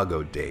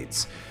Chicago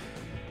dates,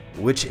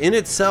 which in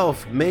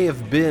itself may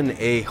have been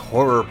a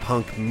horror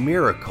punk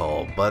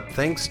miracle, but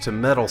thanks to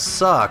Metal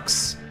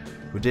Sucks,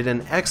 who did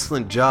an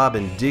excellent job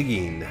in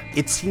digging,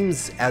 it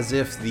seems as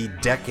if the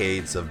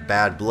decades of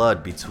bad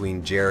blood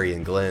between Jerry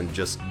and Glenn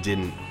just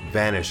didn't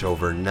vanish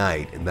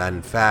overnight, and that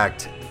in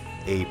fact,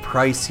 a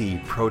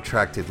pricey,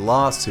 protracted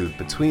lawsuit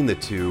between the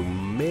two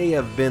may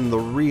have been the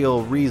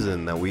real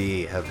reason that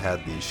we have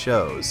had these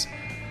shows.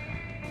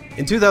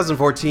 In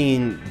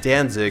 2014,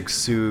 Danzig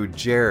sued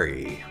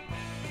Jerry,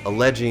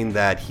 alleging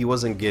that he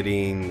wasn't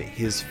getting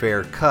his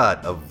fair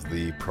cut of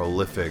the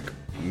prolific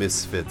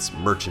Misfits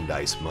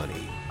merchandise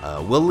money.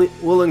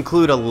 We'll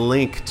include a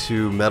link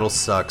to Metal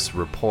Sucks'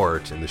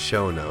 report in the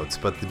show notes,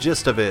 but the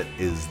gist of it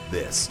is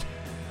this.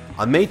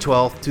 On May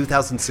 12,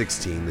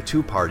 2016, the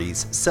two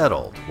parties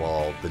settled.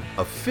 While the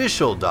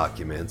official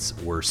documents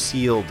were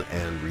sealed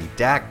and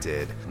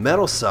redacted,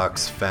 Metal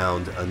Sucks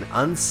found an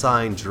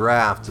unsigned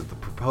draft of the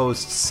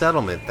proposed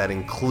settlement that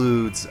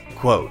includes,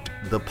 quote,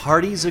 "The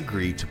parties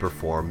agreed to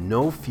perform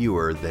no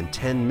fewer than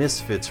 10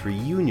 Misfits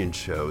reunion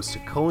shows to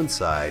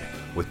coincide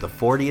with the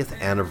 40th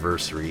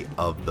anniversary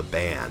of the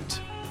band."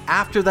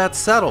 After that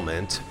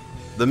settlement,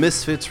 the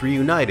Misfits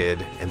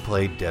reunited and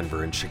played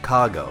Denver and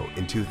Chicago.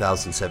 In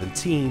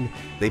 2017,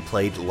 they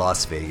played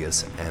Las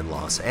Vegas and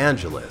Los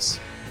Angeles.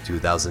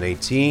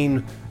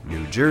 2018,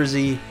 New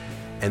Jersey.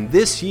 And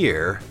this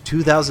year,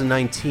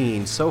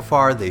 2019, so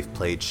far they've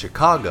played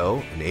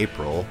Chicago in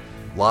April,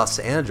 Los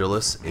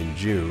Angeles in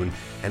June,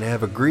 and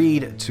have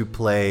agreed to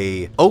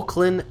play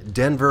Oakland,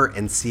 Denver,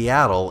 and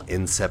Seattle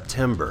in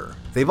September.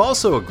 They've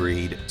also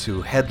agreed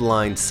to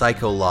headline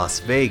Psycho Las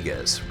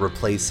Vegas,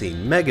 replacing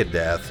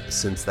Megadeth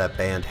since that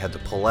band had to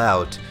pull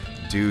out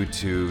due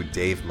to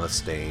Dave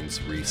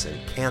Mustaine's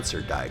recent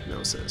cancer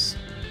diagnosis.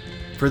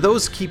 For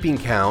those keeping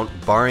count,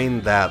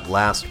 barring that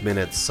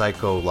last-minute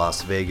Psycho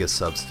Las Vegas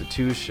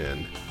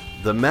substitution,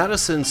 the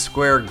Madison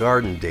Square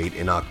Garden date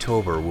in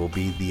October will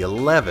be the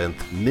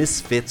 11th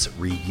Misfits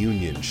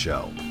reunion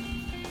show.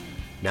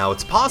 Now,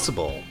 it's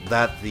possible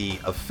that the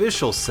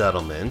official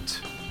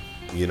settlement,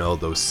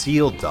 those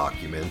sealed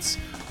documents,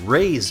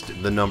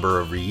 raised the number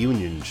of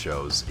reunion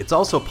shows, it's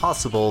also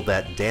possible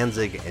that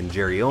Danzig and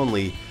Jerry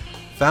Only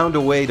found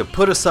a way to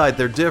put aside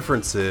their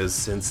differences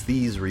since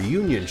these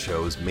reunion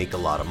shows make a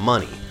lot of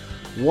money.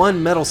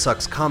 One Metal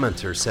Sucks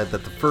commenter said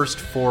that the first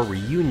 4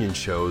 reunion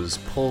shows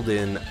pulled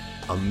in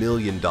 $1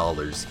 million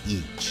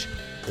each.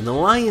 And the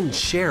lion's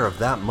share of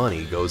that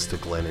money goes to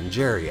Glenn and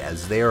Jerry,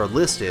 as they are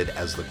listed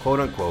as the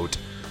quote-unquote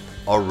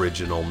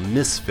original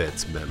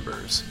Misfits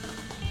members.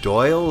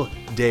 Doyle,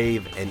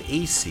 Dave, and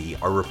AC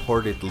are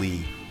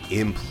reportedly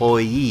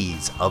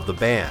employees of the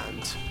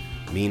band,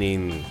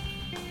 meaning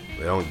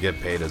they don't get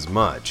paid as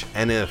much.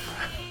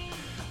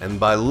 And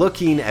by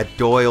looking at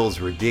Doyle's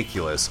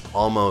ridiculous,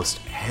 almost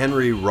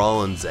Henry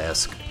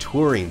Rollins-esque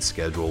touring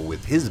schedule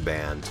with his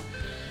band,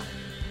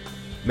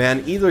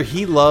 man, either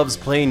he loves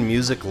playing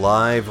music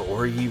live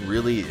or he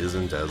really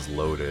isn't as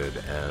loaded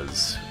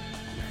as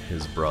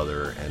his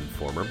brother and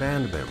former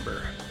band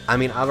member. I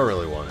mean, I don't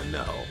really want to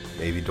know.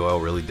 Maybe Doyle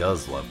really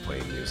does love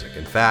playing music.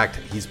 In fact,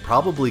 he's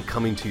probably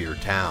coming to your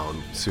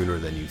town sooner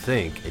than you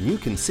think, and you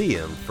can see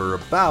him for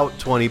about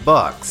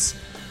 $20,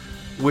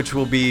 which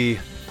will be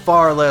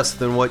far less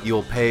than what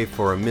you'll pay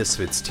for a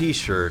Misfits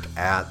t-shirt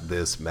at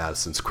this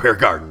Madison Square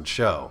Garden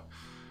show.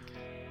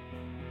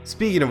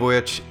 Speaking of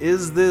which,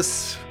 is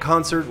this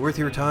concert worth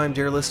your time,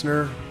 dear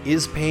listener?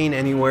 Is paying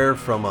anywhere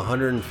from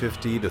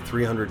 $150 to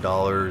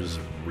 $300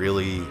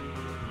 really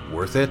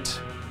worth it?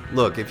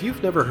 Look, if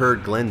you've never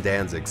heard Glenn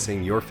Danzig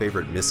sing your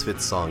favorite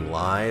Misfits song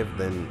live,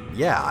 then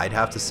yeah, I'd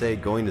have to say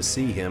going to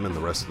see him and the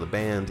rest of the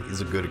band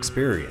is a good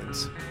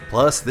experience.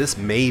 Plus, this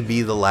may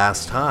be the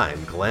last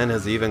time. Glenn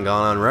has even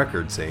gone on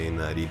record saying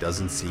that he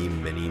doesn't see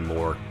many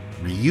more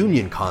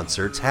reunion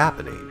concerts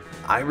happening.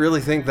 I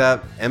really think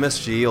that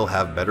MSG will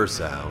have better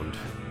sound,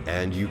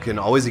 and you can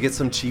always get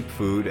some cheap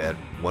food at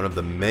one of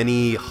the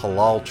many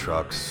halal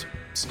trucks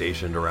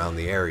stationed around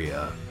the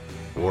area,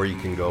 or you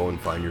can go and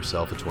find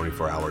yourself a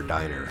 24-hour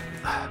diner.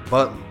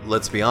 But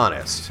let's be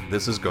honest,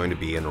 this is going to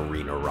be an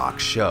arena rock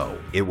show.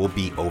 It will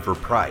be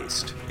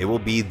overpriced. It will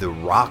be the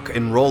rock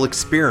and roll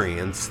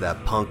experience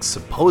that punk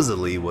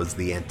supposedly was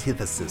the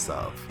antithesis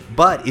of.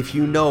 But if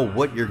you know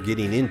what you're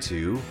getting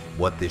into,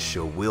 what this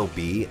show will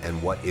be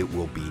and what it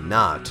will be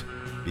not,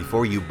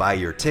 before you buy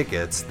your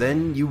tickets,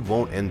 then you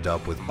won't end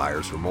up with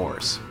buyer's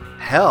remorse.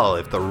 Hell,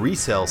 if the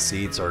resale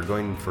seats are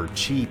going for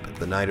cheap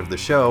the night of the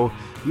show,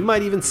 you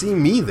might even see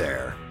me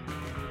there.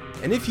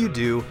 And if you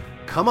do,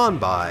 come on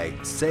by,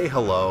 say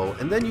hello,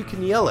 and then you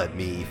can yell at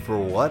me for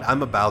what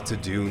I'm about to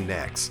do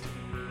next.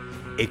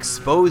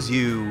 Expose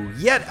you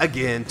yet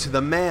again to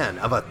the man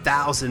of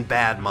 1,000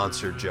 bad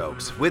monster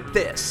jokes with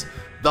this,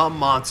 the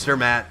Monster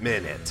Matt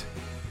Minute.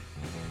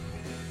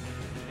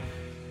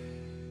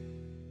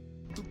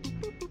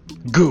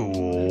 Good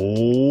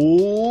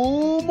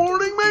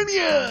morning,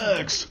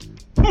 maniacs!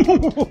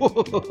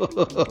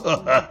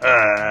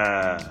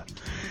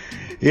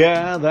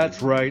 Yeah,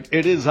 that's right.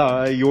 It is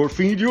I, your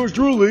fiend, yours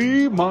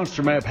truly,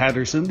 Monster Matt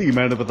Patterson, the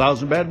man of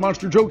 1,000 bad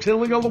monster jokes,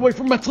 hailing all the way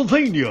from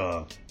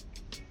Pennsylvania.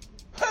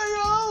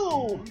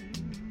 Hey-o!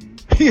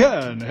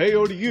 Yeah, and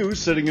hey-o to you,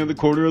 sitting in the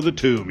corner of the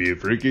tomb, you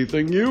freaky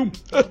thing, you.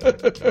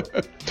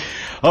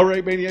 All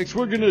right, maniacs,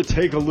 we're going to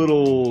take a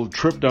little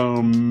trip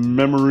down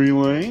memory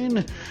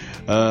lane.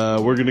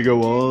 We're going to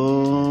go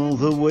all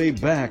the way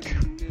back.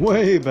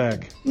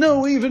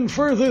 No, even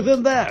further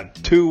than that,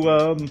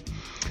 to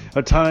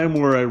a time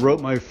where I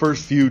wrote my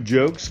first few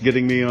jokes,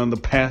 getting me on the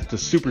path to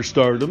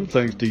superstardom,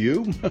 thanks to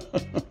you.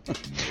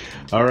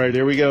 All right,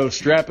 here we go.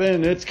 Strap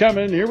in. It's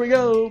coming. Here we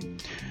go.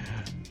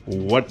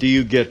 What do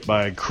you get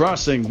by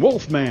crossing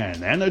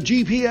Wolfman and a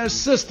GPS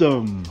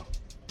system?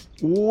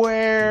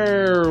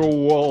 Werewolf.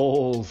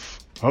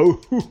 Oh,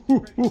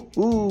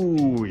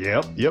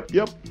 yep.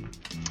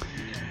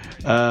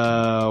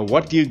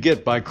 What do you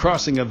get by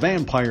crossing a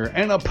vampire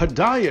and a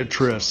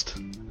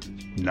podiatrist?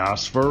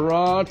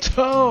 Nosferatu.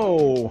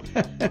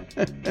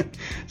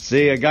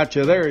 See, I got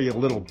you there, you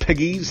little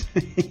piggies.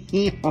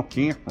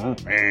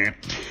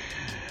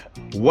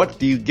 What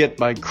do you get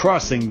by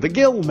crossing the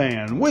Gill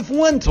Man with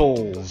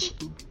lentils?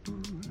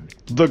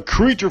 The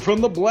creature from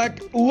the Black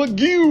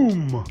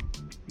Legume.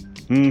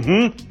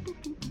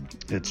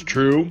 It's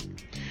true.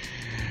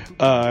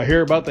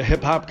 Hear about the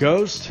hip-hop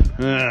ghost?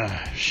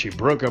 She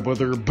broke up with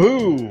her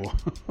boo.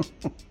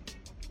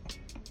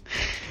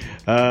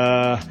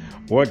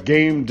 What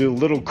game do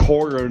little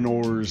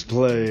coroners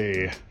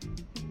play?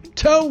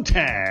 Toe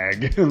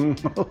tag. And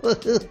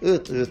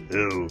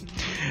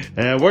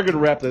we're going to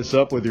wrap this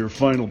up with your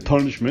final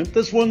punishment.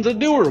 This one's a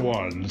newer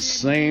one.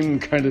 Same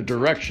kind of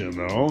direction,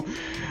 though.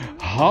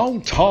 How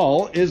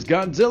tall is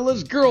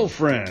Godzilla's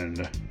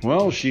girlfriend?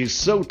 Well, she's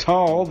so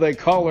tall they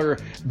call her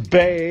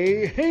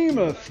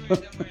Behemoth.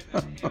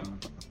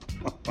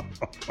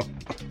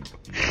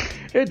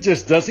 It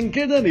just doesn't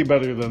get any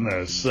better than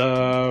this.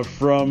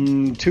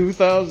 From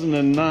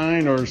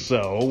 2009 or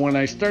so, when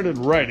I started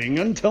writing,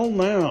 until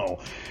now.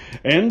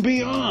 And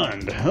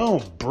beyond.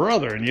 Oh,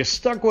 brother, and you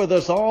stuck with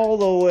us all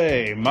the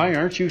way. My,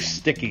 aren't you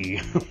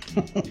sticky?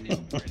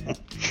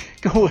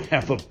 Go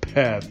have a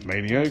bath,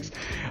 Maniacs.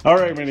 All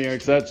right,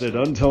 Maniacs, that's it.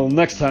 Until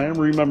next time,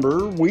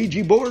 remember,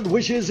 Ouija board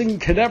wishes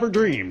and cadaver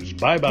dreams.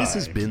 Bye-bye. This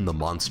has been the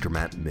Monster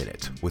Matt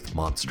Minute with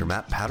Monster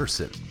Matt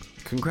Patterson.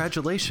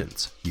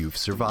 Congratulations, you've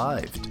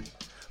survived.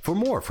 For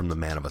more from the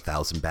man of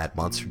 1,000 bad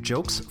monster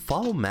jokes,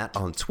 follow Matt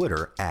on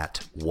Twitter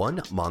at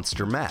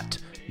 @1MonsterMatt.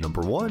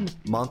 Number 1,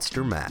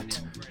 Monster Matt.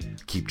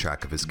 Keep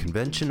track of his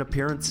convention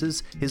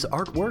appearances, his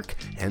artwork,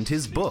 and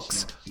his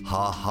books,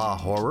 Ha Ha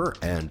Horror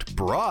and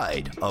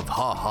Bride of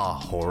Ha Ha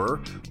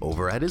Horror,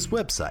 over at his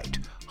website,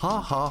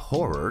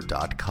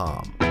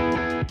 hahahorror.com.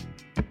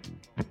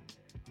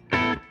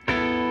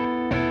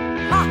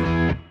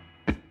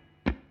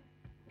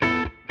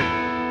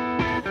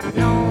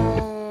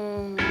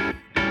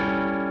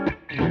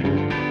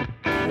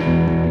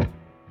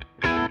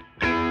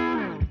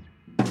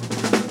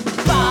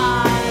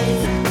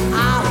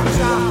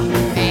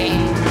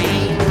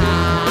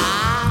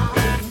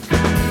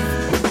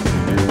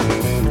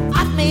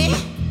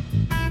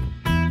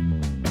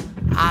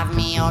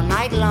 All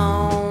night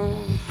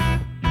long,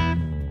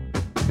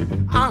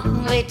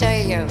 only to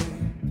you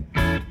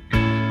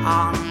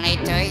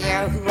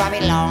I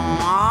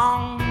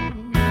belong.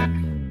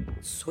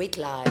 Sweet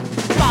life,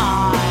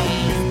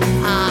 boys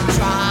are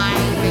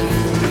driving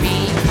me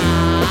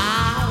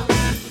out.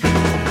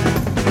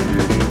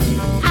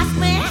 Ask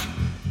me,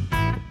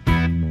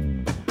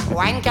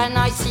 when can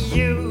I see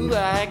you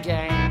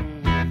again?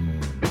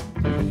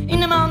 In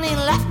the morning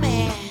left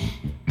me,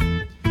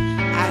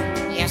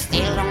 and you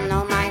still don't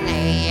know my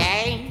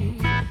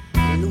name.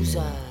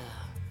 Loser.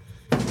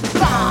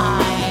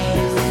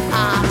 Boys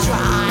are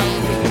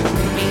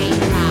driving me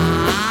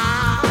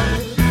mad.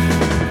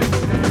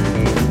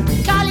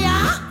 Kalia,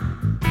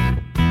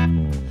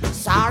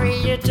 sorry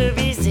you're too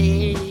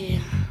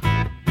busy.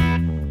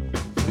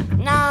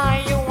 Now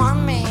you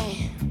want me,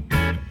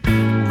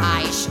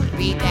 I should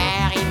be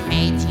there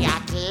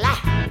immediately.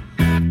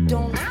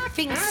 Don't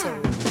think so.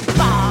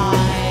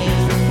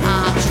 Boys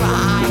are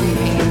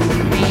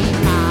driving me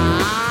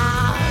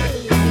mad.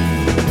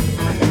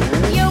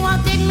 You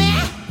wanted me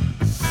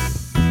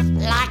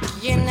like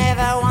you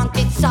never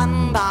wanted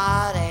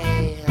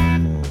somebody.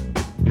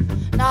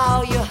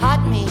 Now you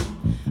had me,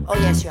 oh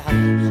yes you had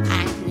me,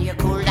 and you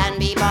couldn't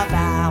be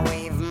bothered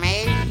with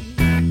me.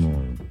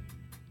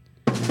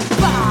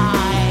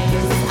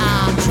 Boys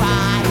are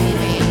driving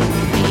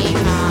me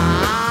mad.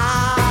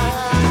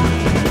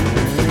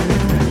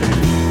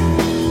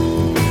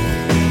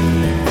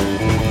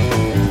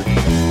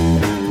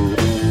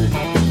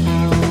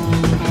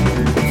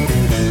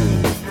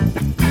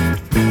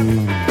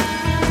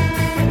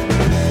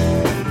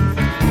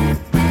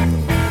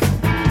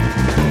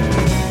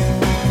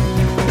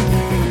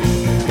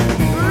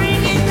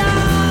 Bring it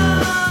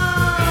down.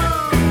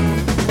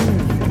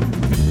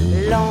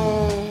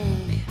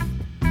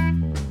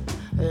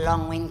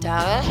 Long winter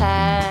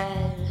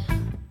ahead.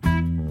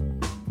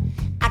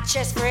 I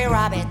chase 3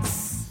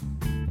 rabbits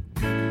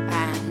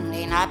and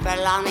end up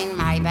alone in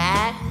my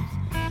bed.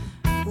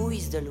 Who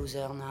is the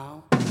loser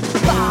now?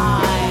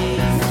 Boys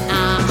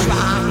are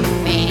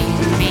driving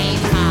me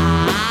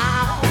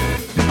mad.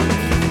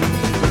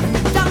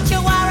 Don't you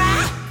worry,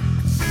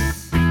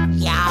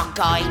 you're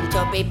going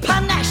to be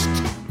punished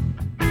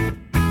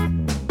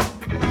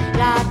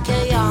like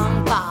a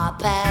young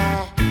puppy.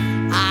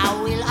 I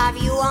will have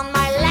you on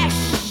my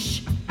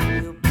lash,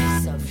 you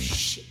piece of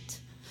shit.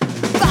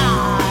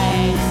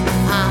 Boys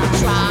are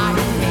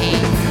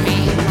driving me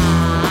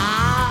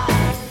mad.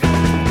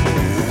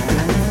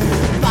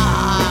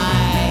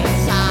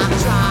 Boys are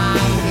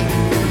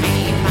driving me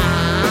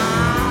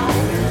mad.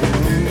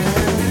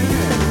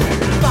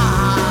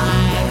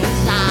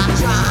 Boys are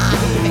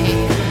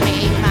driving me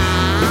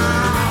mad.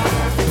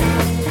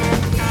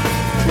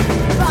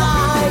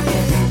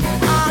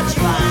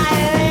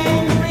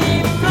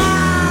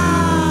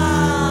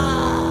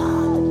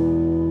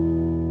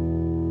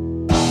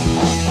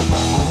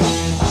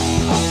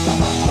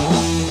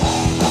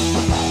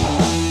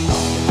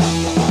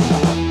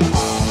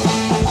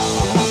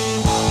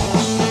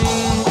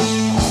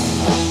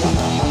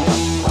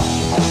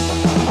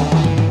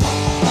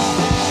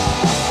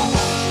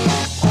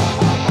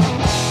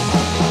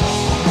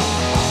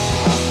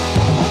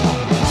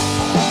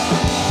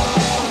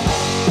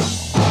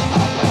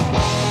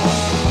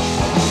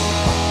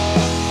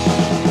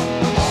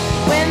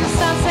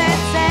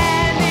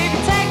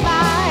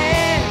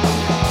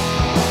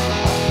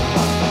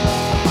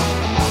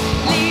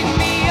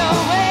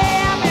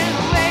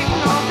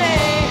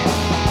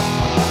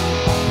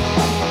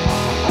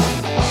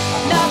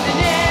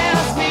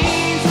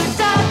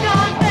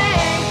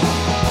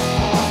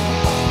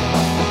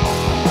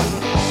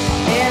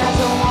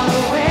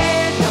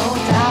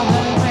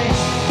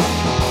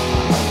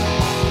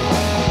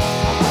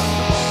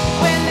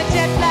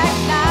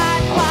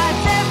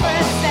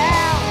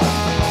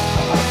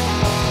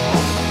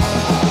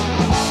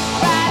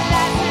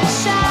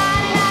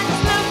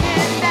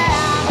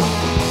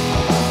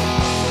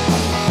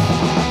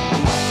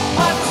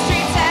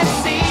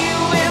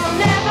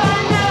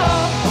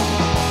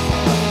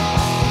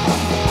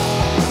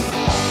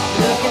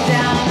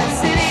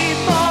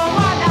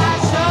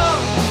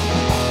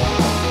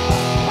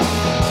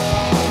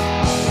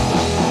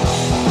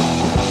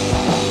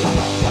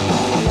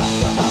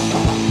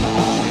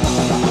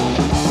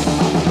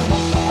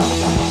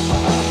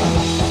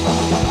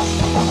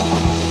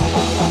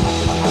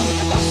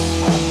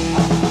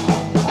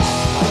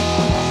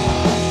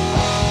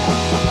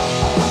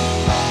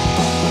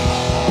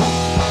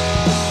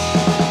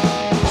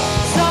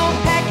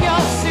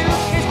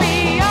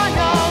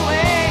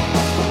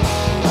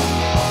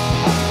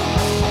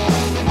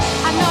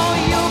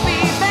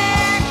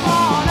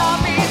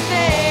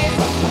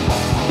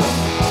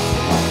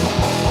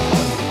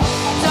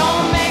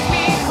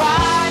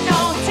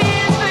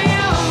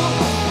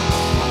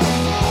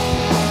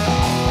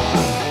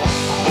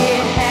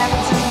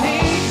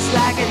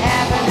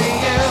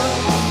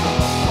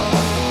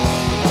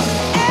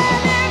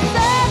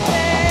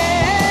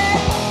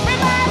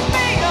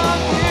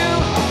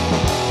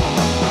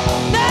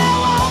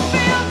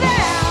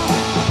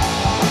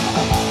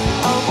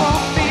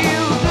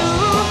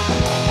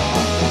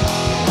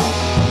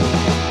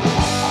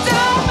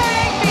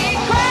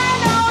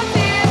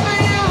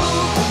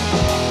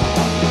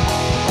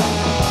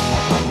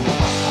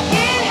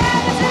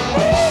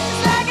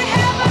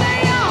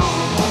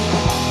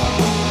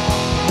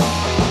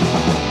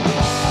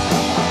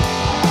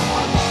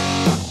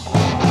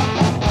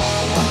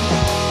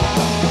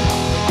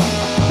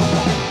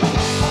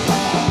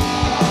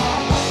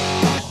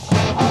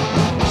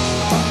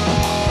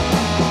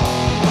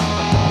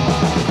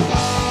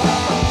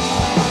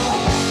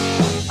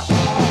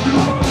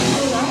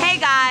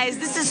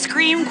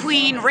 Scream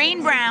Queen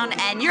Rain Brown,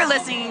 and you're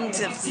listening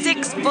to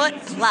 6 Foot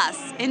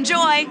Plus.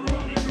 Enjoy!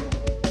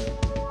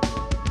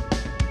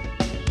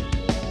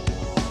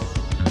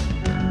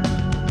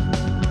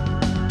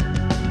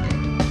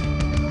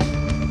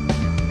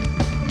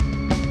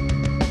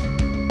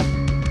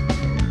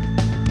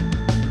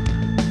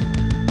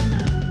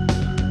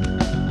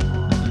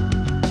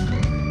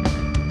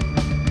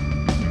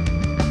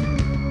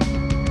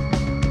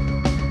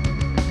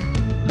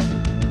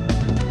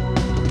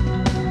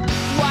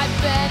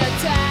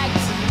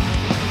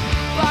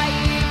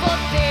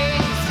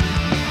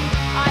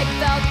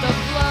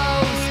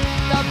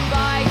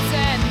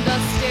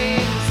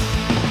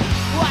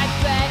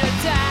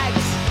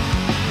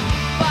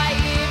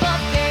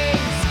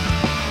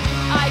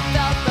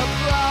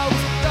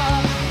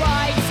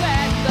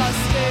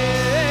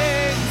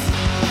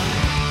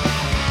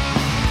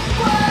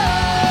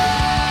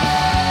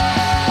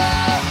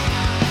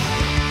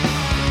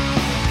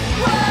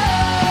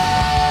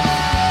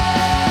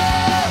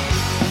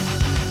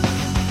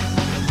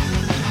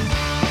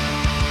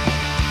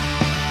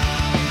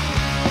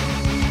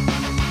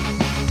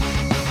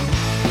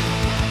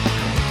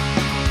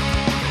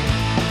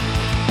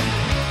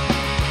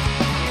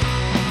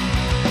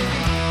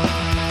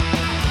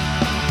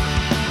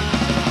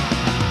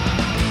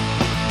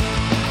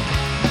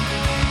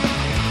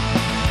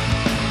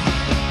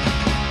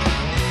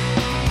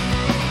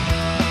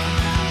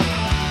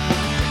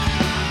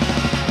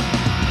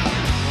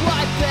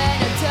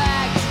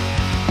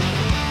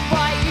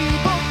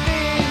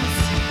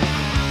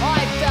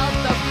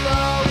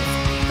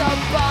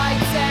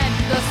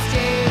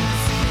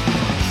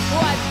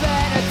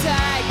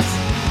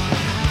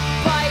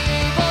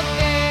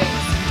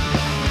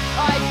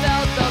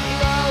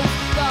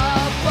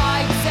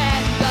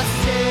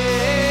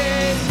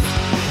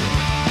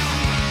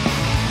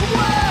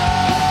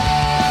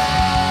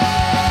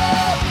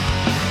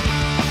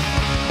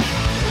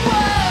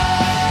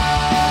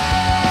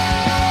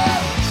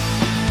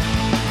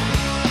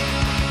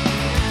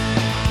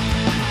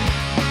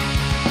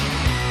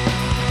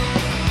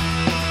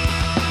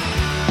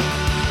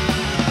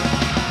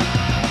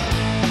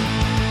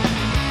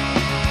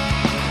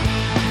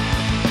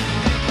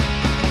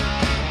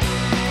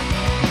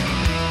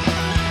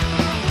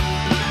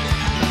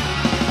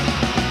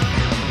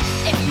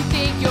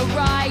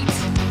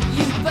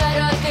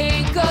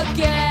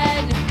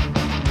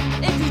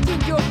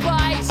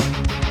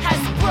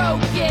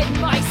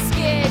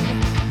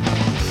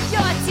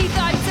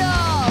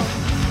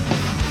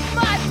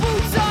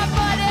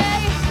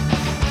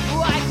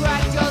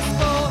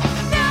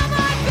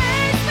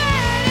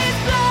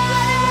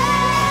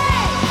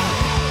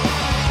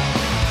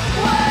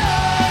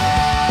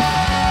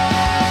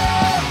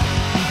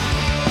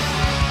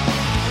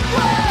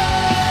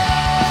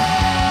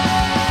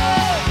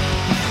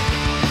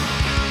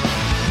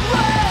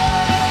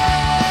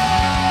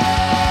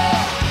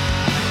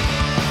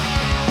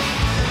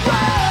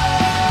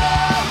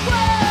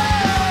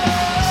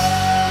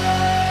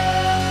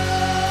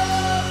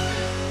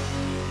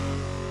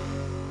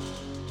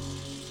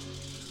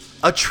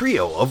 A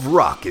trio of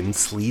rock and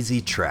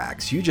sleazy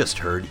tracks. You just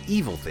heard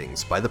Evil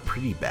Things by the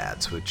Pretty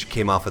Bats, which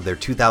came off of their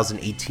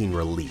 2018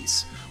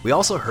 release. We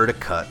also heard a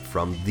cut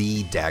from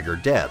the Dagger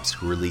Debs,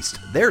 who released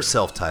their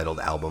self-titled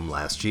album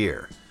last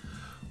year.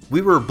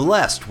 We were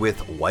blessed with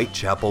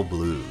Whitechapel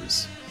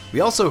Blues. We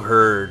also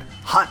heard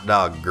Hot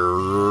Dog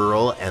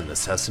Girl and the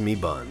Sesame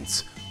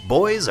Buns.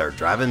 Boys Are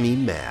Driving Me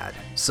Mad.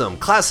 Some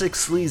classic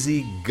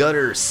sleazy,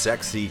 gutter,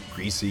 sexy,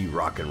 greasy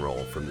rock and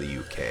roll from the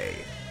UK.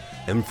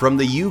 And from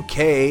the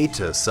UK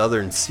to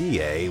southern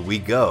CA, we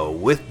go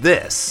with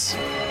this.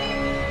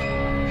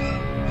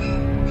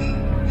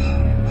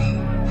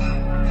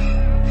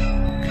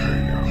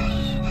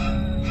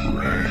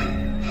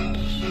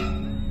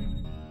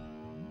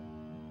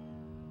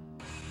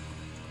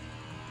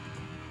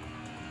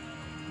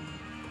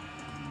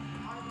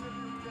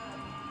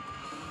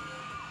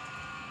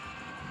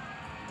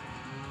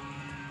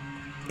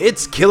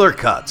 It's Killer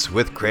Cuts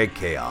with Craig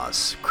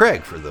Chaos.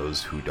 Craig, for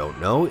those who don't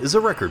know, is a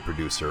record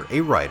producer,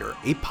 a writer,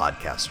 a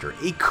podcaster,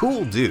 a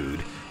cool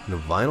dude, and a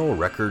vinyl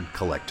record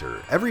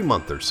collector. Every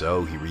month or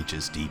so, he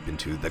reaches deep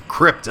into the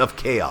crypt of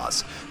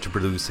chaos to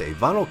produce a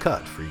vinyl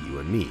cut for you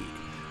and me.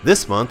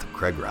 This month,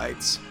 Craig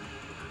writes,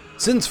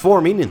 since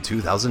forming in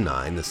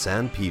 2009, the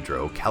San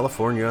Pedro,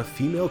 California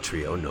female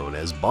trio known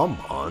as Bon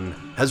Bon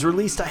has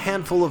released a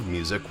handful of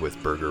music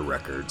with Burger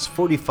Records,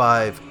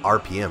 45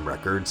 RPM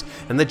Records,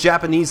 and the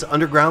Japanese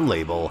underground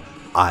label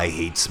I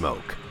Hate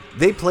Smoke.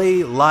 They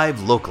play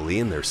live locally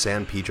in their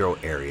San Pedro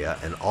area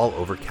and all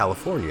over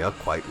California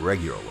quite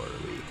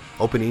regularly,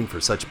 opening for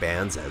such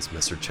bands as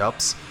Mr.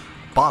 Chups,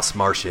 Boss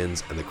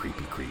Martians, and the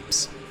Creepy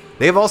Creeps.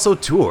 They have also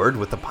toured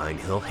with the Pine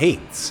Hill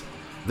Haints.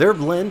 Their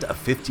blend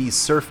of 50s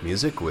surf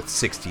music with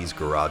 60s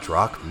garage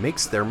rock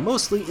makes their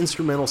mostly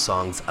instrumental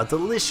songs a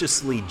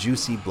deliciously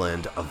juicy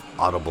blend of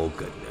audible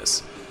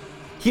goodness.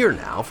 Here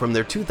now, from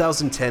their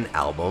 2010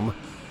 album,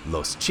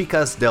 Los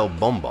Chicas del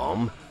Bom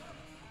Bom,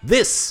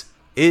 this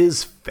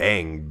is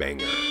Fang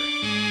Banger.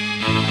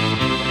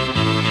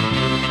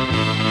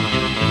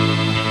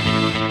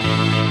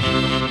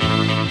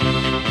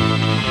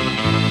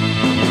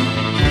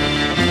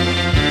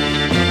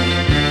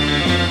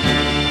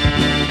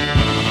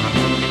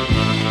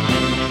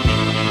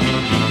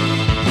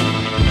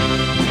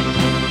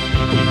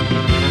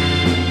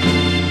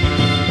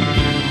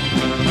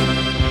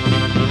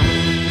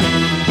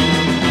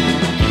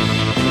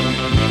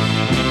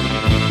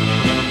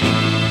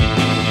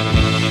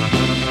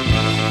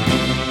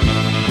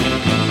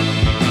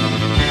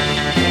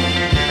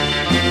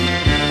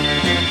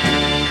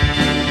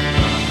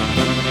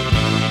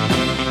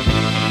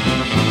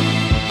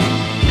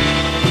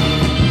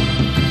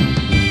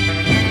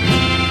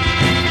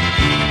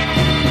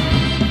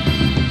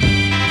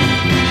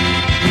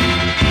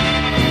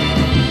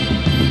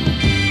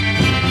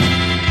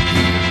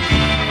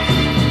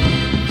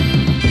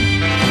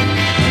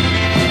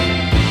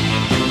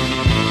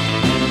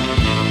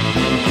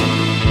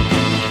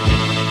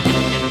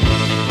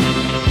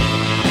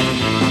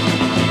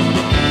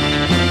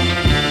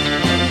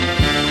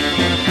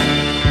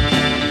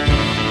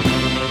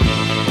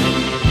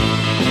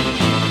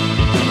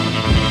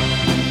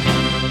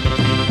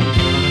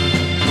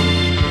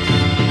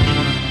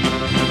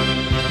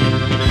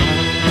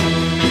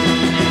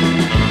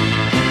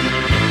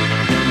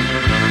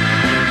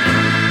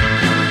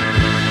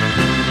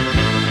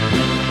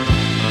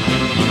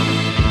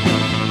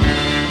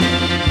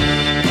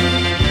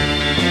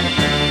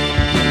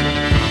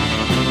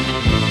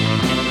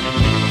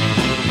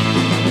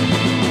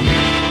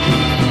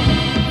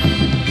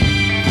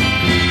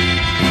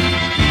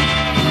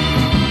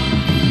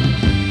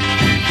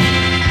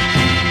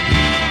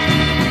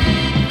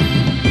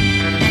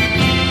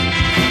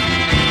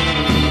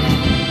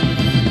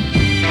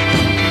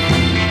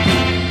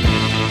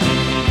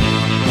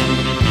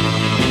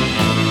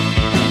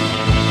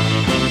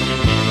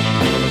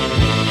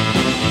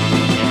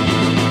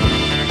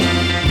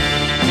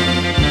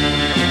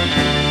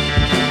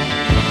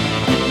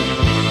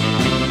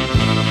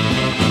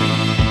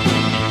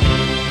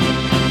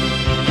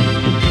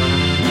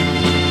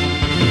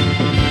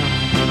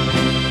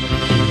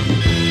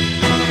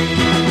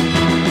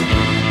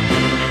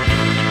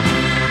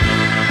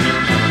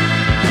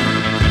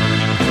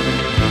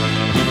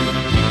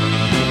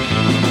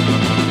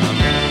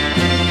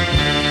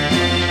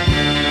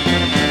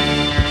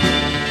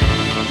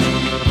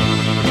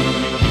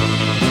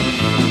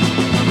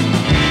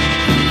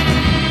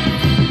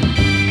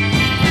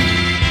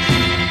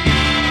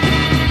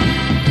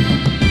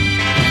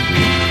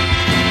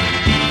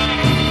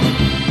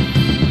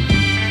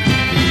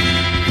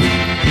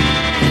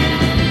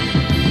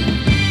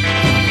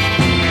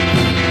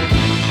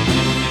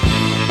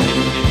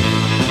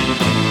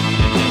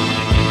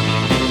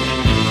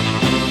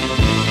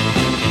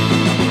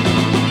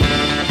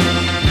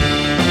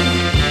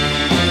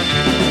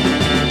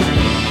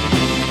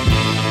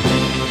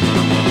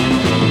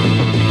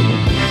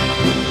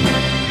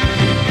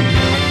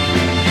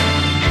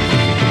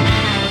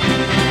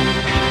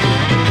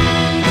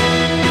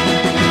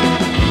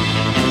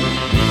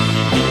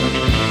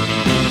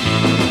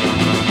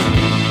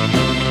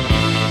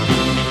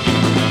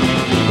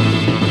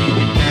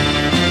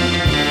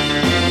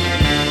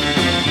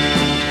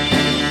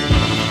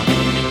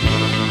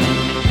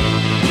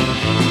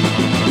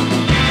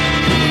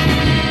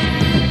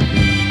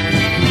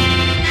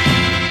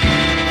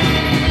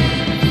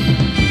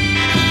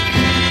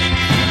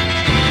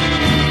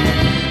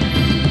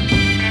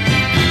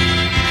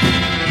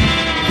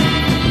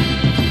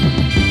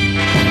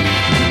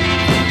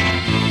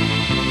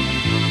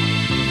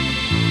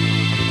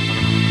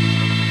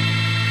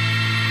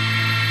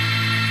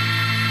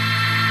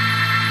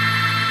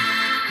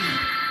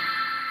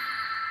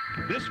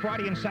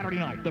 Friday and Saturday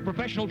night. The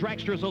Professional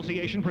Dragster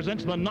Association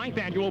presents the 9th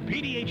Annual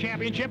PDA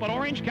Championship at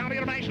Orange County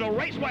International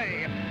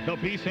Raceway. The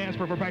P stands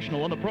for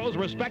professional, and the pros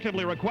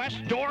respectively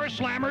request door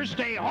slammers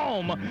stay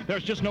home.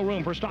 There's just no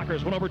room for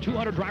stalkers when over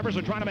 200 drivers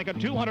are trying to make a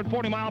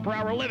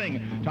 240-mile-per-hour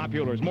living. Top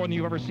fuelers, more than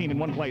you've ever seen in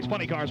one place.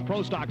 Funny cars,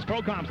 pro stocks,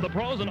 pro comps, the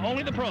pros, and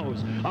only the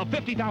pros. A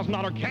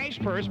 $50,000 cash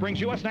purse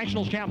brings U.S.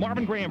 Nationals champ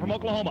Marvin Graham from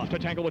Oklahoma to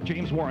tangle with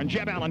James Warren,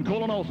 Jeb Allen,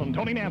 Colin Olson,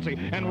 Tony Nancy,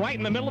 and right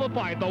in the middle of the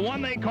fight, the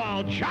one they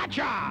call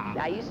Cha-Cha.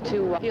 I used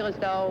to feel as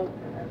though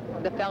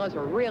the fellas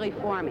were really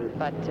for me,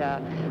 but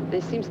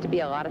there seems to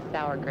be a lot of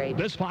sour grapes.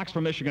 This Fox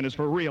from Michigan is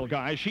for real,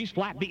 guys. She's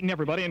flat beating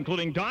everybody,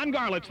 including Don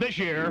Garlitz this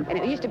year. And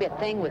it used to be a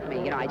thing with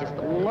me. You know, I just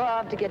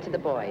love to get to the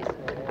boys.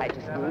 I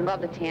just love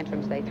the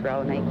tantrums they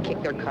throw, and they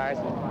kick their cars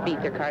and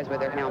beat their cars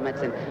with their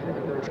helmets, and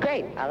it's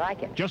great. I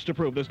like it. Just to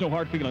prove there's no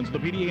hard feelings, the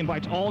PDA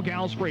invites all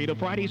gals free to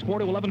Friday's 4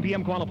 to 11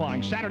 p.m.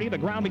 qualifying. Saturday, the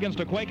ground begins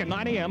to quake at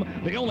 9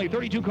 a.m. The only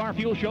 32-car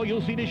fuel show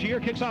you'll see this year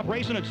kicks off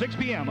racing at 6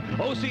 p.m.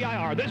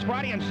 OCIR this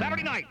Friday and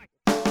Saturday night.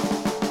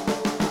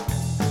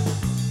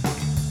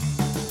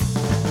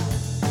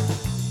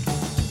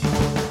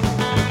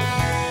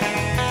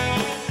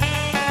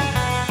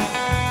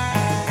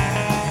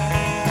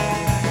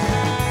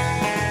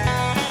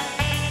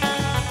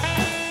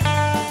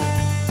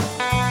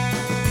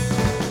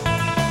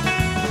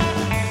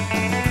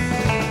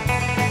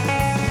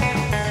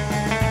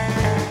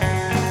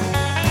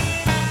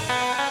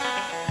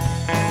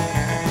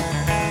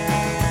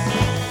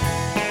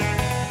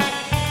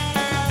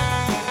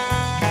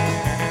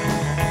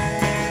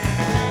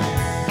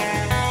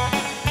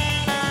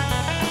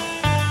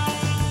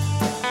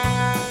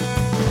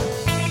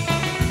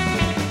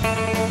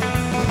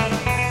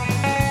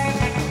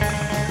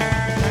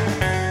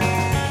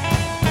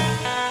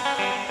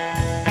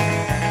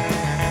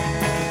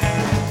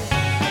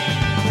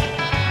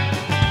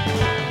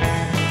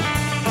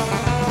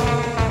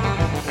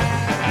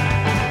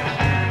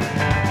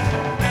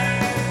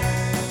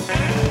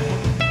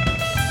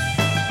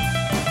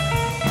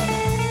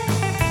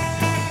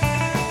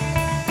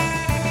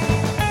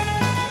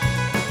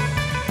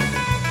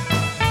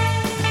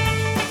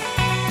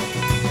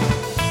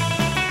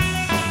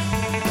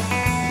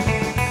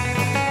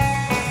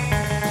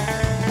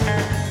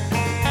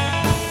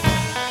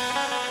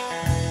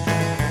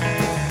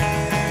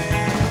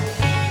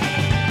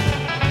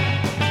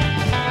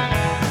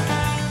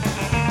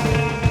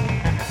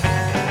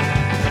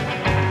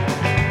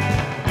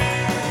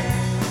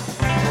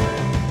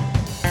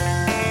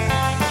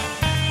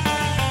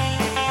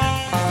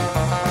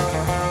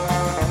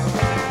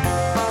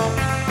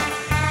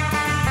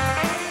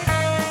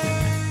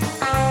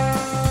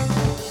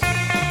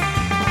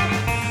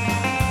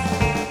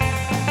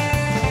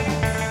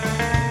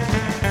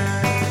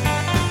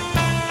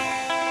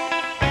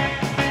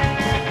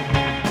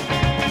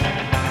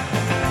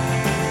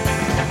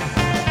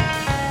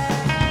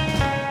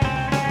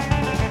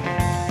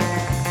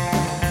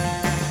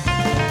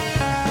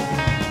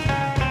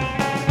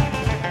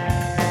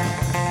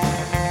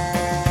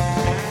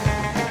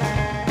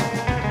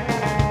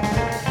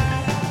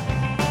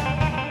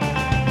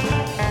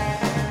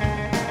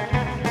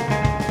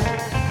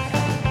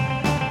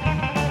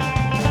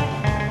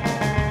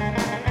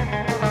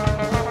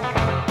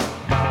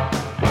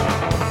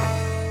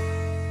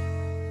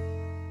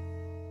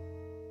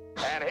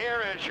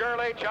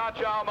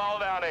 Cha-Cha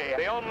Muldowney,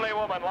 the only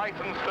woman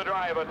licensed to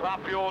drive a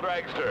top fuel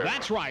dragster.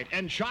 That's right,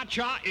 and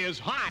Cha-Cha is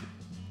hot.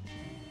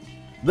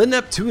 The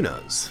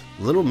Neptunas,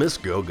 Little Miss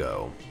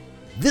Go-Go.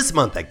 This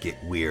month at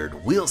Get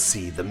Weird, we'll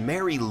see the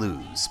Mary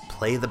Lou's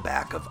play the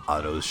back of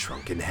Otto's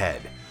Shrunken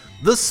Head.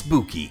 The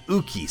spooky,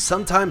 ooky,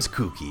 sometimes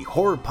kooky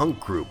horror punk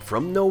group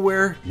from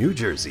nowhere, New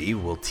Jersey,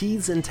 will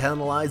tease and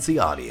tantalize the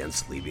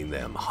audience, leaving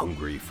them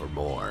hungry for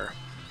more.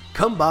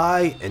 Come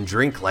by and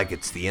drink like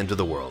it's the end of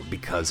the world,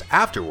 because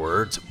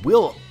afterwards,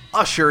 we'll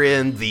usher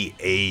in the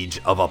Age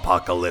of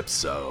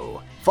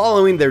Apocalypso.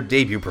 Following their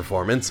debut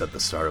performance at the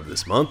start of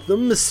this month, the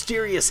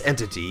mysterious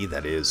entity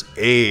that is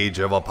Age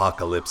of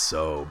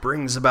Apocalypso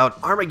brings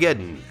about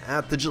Armageddon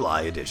at the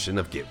July edition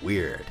of Get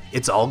Weird.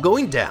 It's all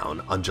going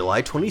down on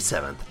July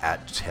 27th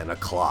at 10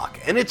 o'clock,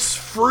 and it's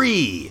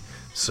free!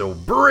 So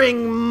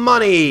bring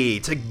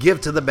money to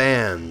give to the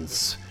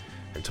bands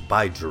and to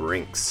buy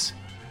drinks.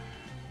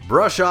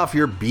 Brush off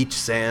your beach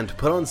sand,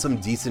 put on some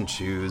decent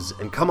shoes,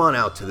 and come on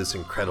out to this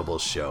incredible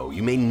show.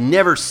 You may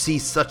never see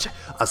such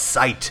a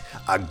sight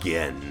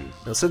again.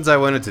 Now, since I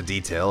went into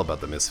detail about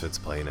the Misfits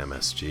playing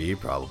MSG,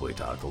 probably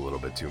talked a little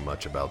bit too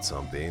much about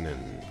something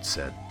and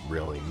said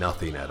really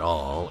nothing at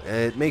all,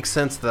 it makes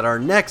sense that our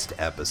next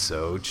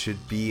episode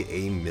should be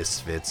a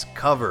Misfits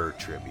cover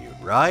tribute,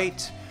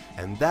 right?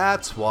 And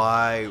that's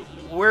why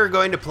we're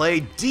going to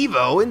play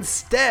Devo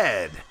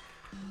instead.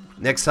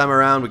 Next time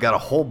around, we got a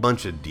whole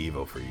bunch of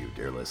Devo for you,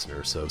 dear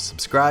listener, so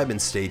subscribe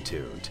and stay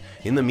tuned.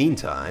 In the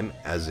meantime,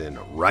 as in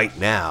right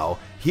now,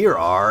 here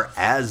are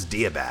As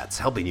Diabats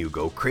helping you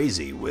go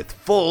crazy with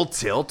Full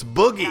Tilt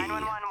Boogie.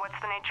 911, what's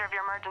the nature of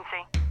your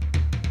emergency?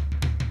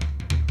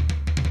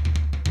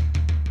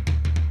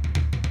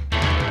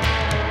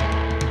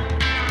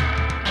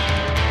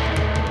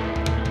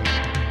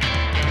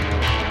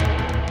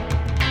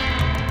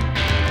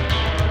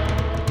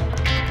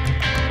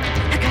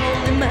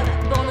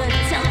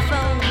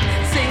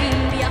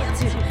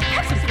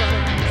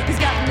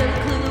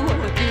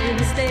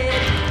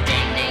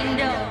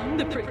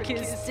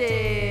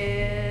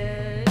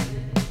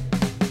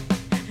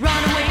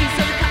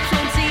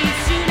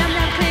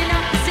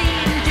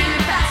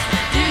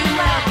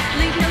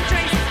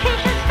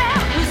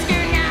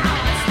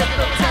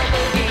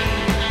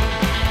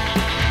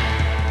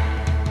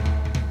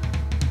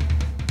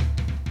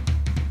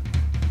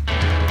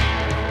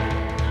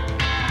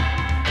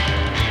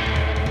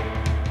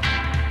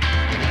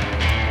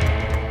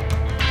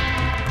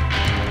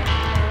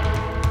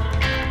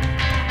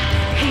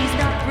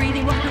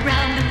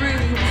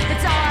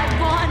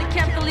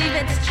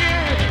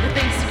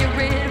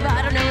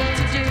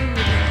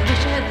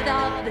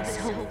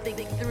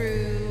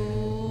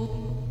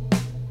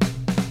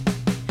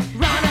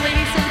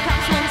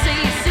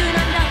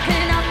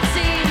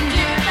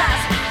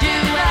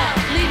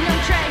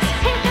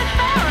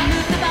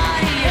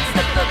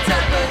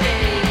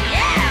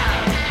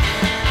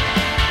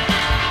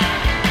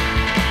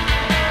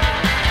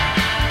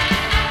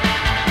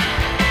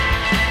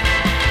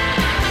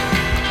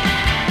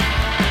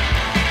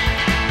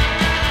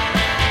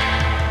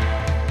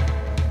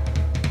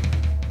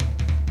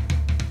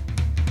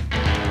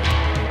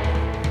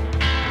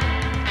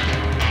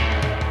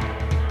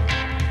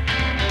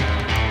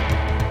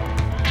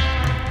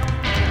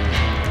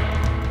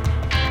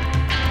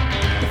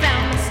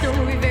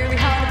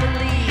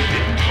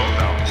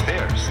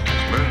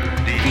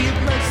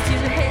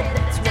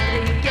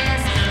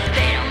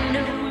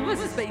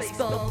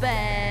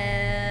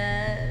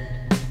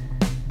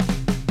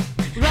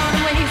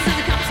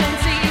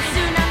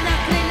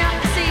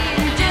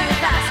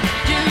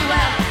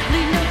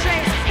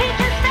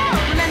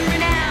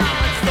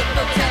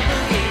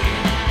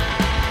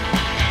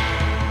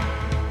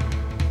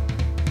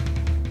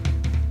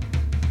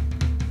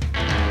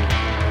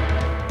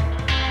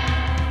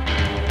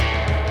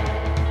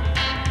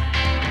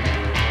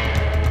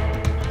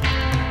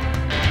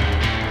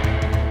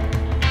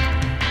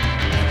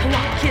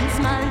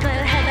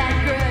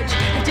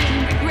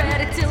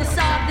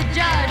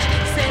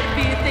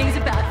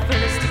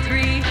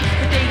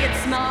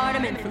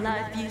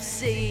 life you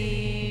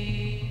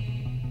see.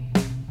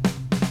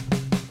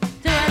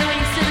 Don't run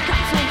away so the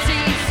cops won't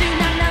see. Soon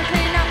I'm now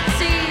clean up the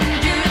scene.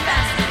 Do it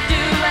fast, do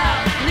it well,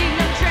 leave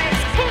no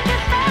trace. Keep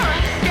it fair,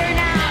 here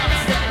now,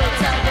 it's the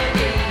hotel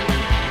boogie.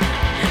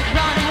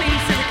 Run away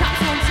so the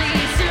cops won't see.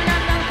 Soon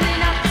I'm now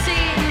clean up the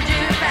scene. Do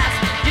it fast,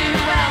 do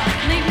it well,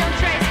 leave no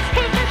trace.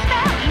 Keep it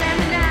fair,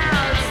 remember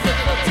now, it's the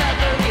hotel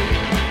boogie.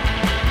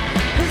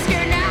 Who's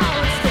scared now?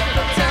 It's the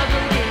hotel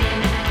boogie.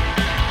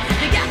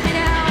 You got me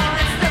now,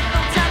 it's the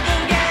hotel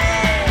boogie.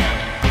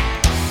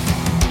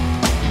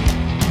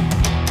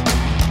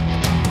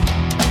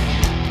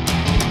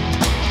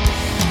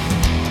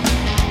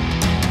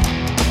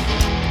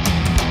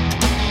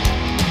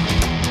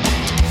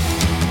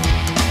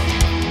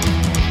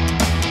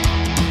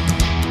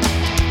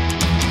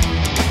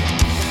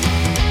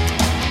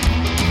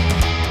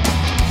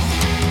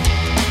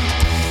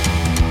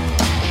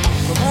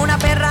 Como una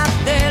perra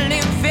del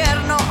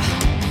infierno,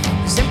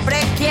 siempre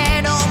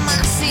quiero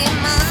más y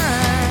más.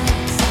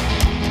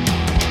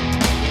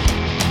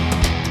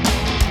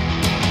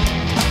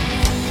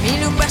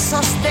 1000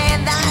 besos te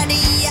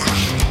daría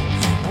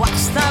o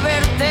hasta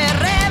verte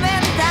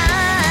reventar.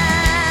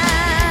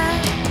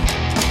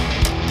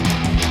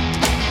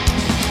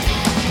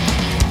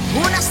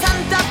 Una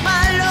santa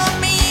pa' lo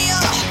mío,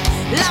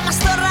 la más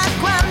zorra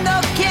cuando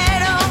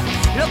quiero.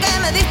 Lo que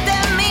me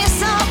dicen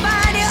mis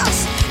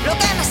ovarios, lo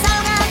que me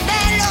salga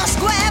de los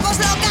huevos,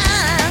 loca,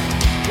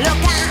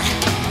 loca,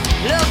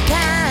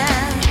 loca.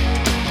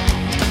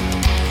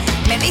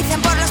 Me dicen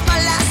por la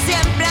espalda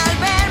siempre al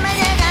verme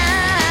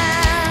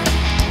llegar.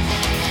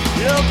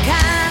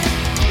 Loca,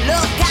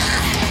 loca,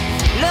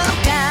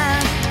 loca.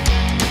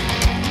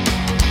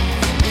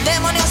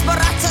 Demonios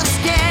borrachos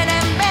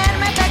quieren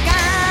verme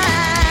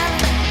pecar.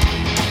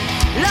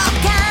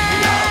 Loca,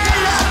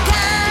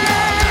 loca,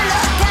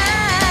 loca.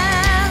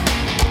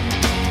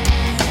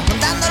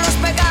 Contando los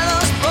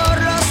pecados por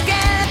los que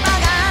he de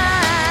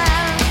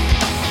pagar.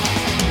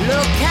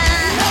 Loca,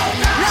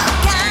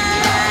 loca,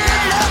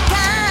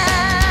 loca.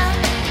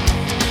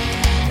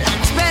 La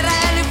más perra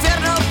del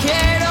infierno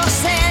quiero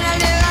ser al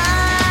llegar.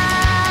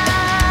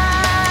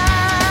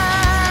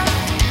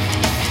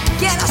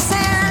 Quiero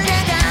ser al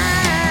llegar.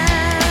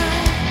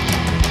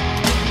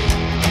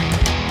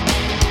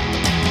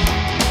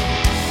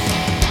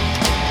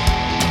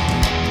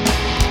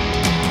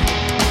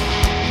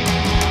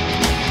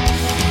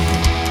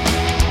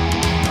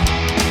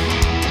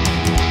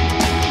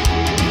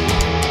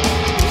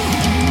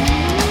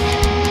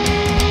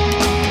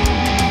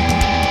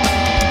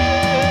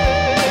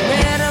 Me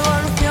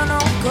revoluciono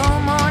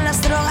como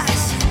las drogas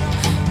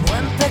o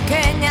en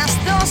pequeñas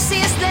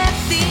dosis de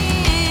ti.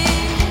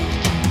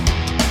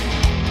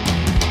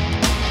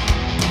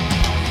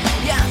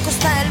 Y a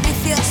costa del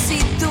vicio si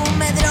tú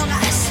me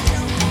drogas,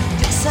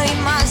 yo soy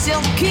más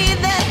yonki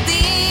de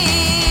ti.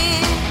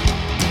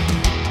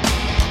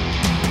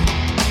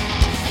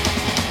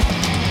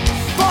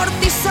 Por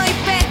ti soy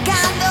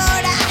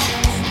pecadora,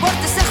 por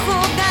ti sé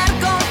jugar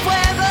con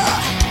fuego,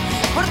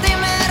 por ti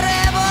me he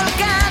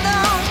revolcado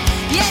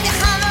y he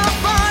viajado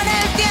por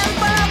el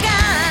tiempo.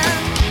 Loca,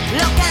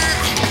 loca,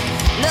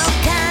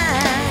 loca.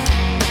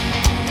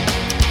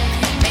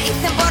 Me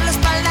dicen por la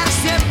espalda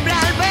siempre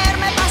al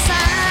verme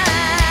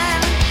pasar.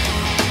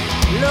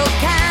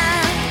 Loca,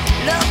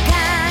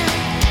 loca,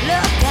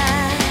 loca.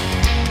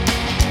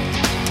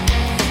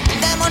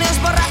 Demonios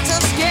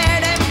borrachos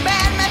quieren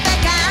verme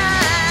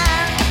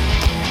pecar.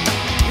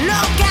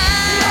 Loca,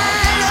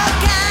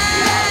 loca,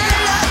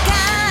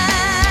 loca.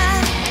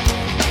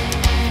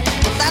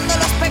 Contando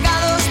los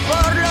pecados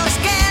por los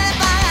que he de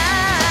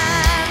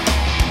pagar.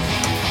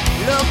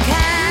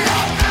 Loca,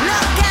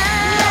 loca,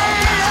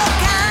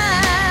 loca.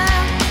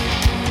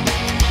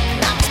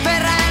 La más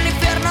perra del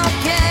infierno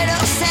quiero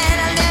ser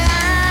al llegar.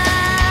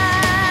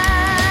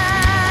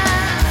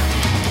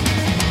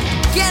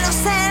 Quiero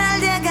ser al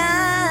llegar.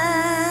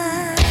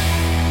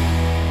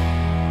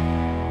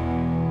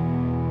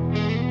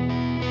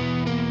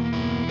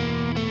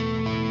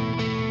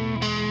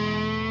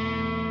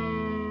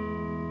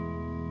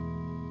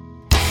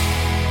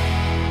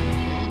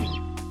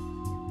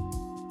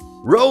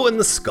 Row and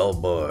the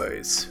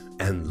Skullboys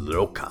and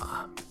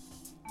Loca.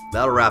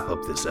 That'll wrap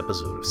up this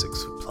episode of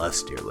 6 Foot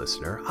Plus, dear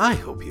listener. I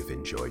hope you've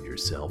enjoyed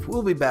yourself.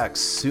 We'll be back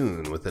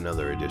soon with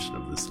another edition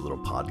of this little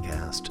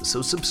podcast.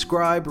 So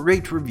subscribe,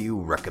 rate, review,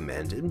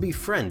 recommend, and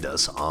befriend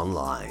us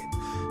online.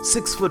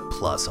 6 Foot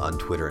Plus on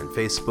Twitter and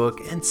Facebook,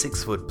 and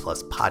 6 Foot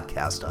Plus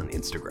Podcast on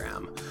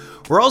Instagram.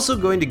 We're also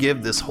going to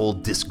give this whole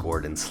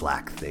Discord and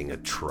Slack thing a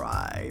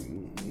try.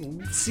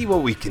 See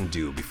what we can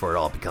do before it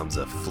all becomes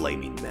a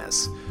flaming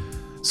mess.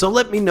 So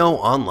let me know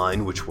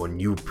online which one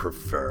you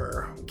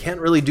prefer. Can't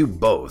really do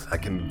both. I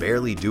can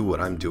barely do what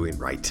I'm doing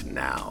right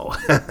now.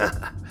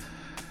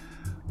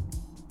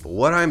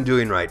 What I'm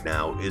doing right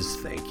now is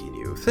thanking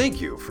you. Thank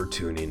you for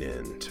tuning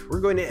in. We're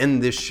going to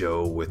end this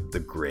show with the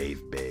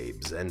Grave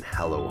Babes and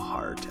Hello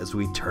Heart as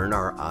we turn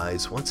our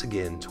eyes once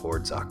again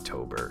towards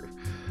October.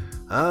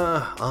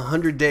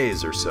 100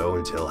 days or so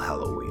until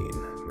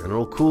Halloween. and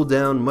it'll cool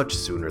down much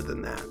sooner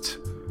than that.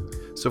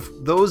 So for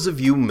those of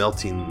you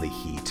melting the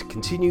heat,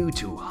 continue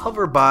to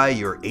hover by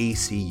your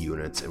AC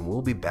units and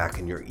we'll be back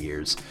in your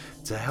ears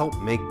to help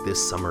make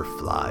this summer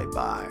fly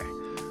by.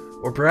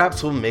 Or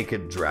perhaps we'll make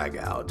it drag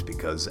out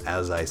because,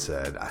 as I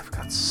said, I've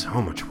got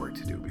so much work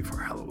to do before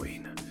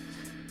Halloween.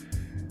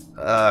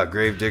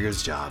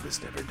 Gravedigger's job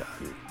is never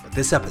done, but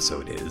this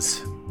episode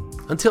is.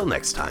 Until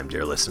next time,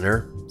 dear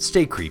listener,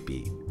 stay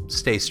creepy,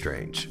 stay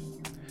strange,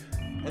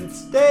 and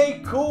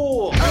stay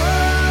cool!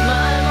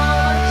 My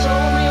mama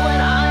told me when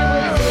I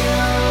was young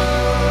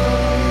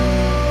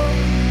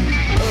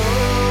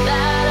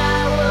that I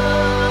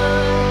would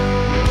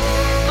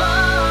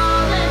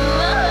fall in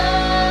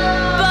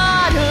love.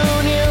 But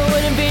who knew it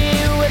wouldn't be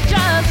with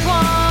just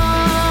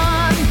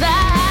one?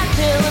 That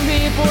killing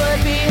people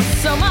would be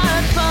so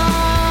much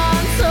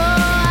fun. So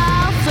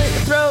I'll slit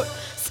your throat,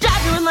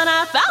 stab you with my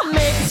knife, I'll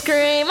make you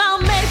scream, I'll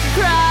make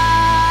you cry.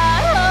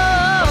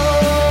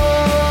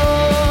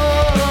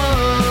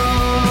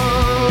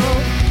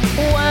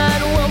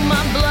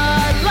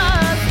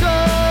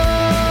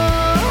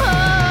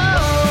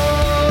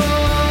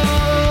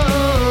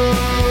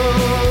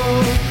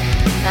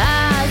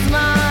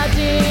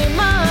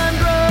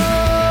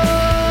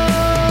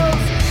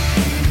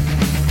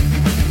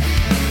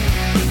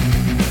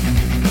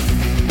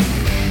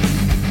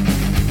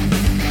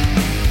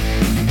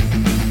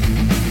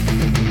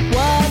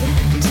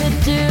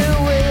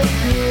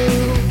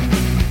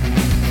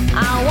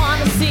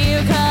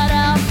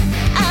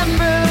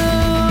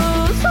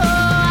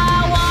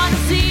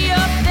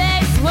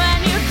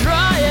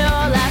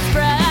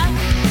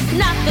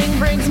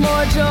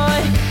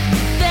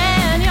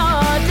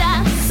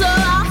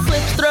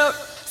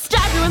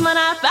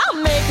 I'll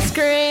make you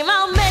scream,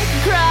 I'll make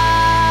you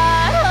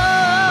cry.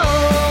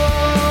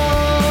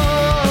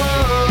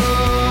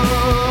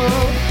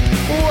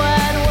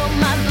 When will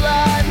my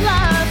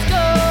bloodlust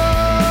go?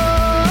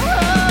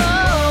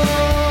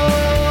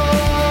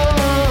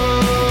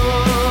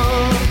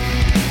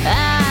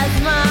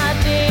 As my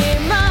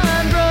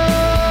demon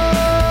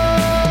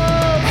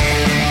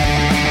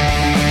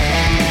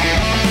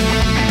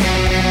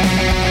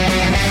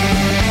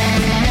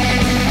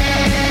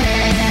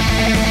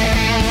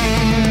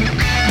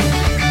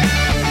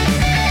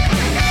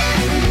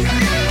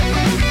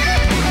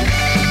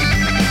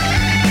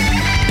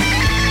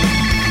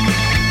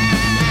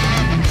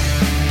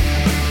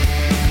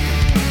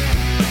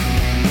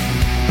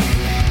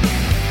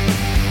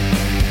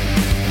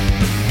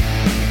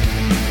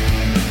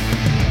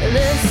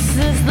This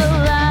is the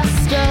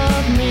last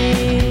of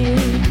me.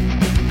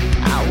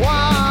 I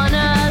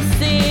wanna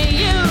see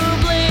you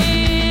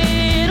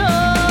bleed. Oh,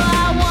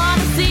 I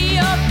wanna see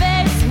your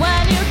face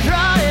when you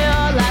draw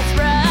your last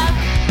breath.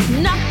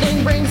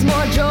 Nothing brings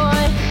more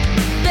joy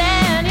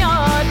than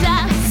your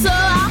death. So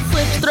I'll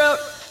slit your throat,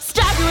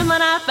 stab you with my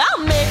knife,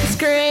 I'll make you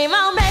scream,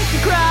 I'll make you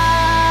cry.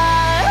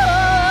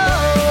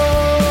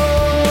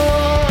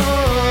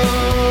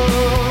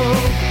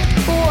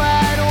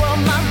 When will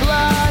my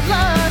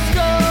bloodlust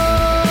go?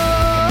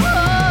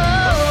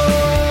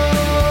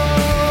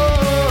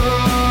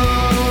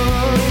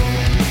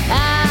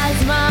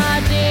 As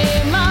my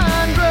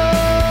demon grows,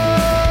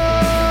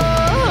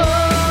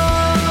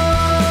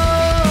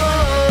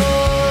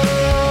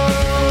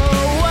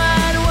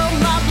 when will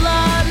my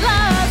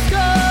bloodlust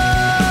go?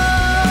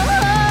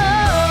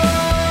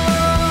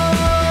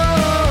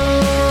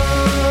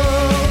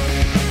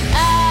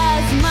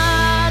 As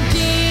my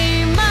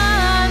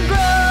demon grows.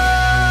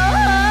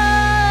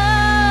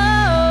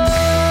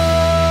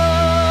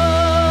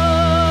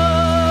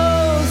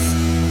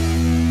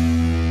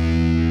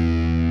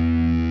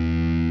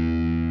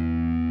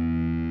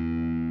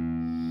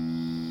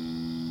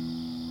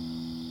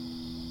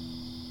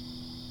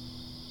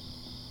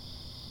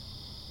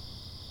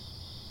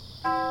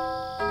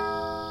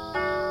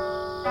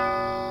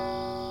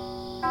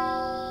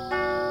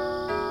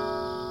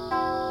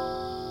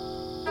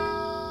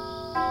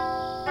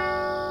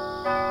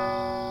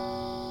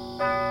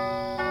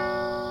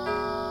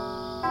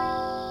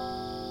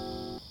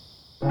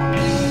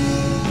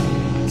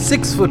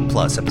 6 Foot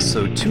Plus,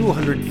 episode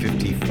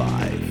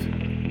 255.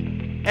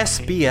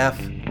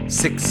 SBF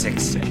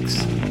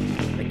 666.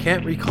 I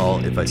can't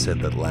recall if I said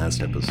that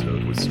last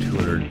episode was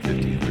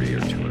 253 or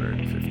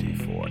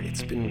 254.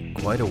 It's been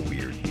quite a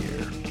weird year.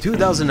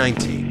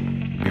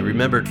 2019, be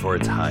remembered for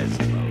its highs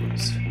and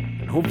lows.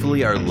 And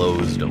hopefully our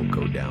lows don't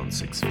go down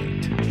 6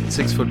 feet.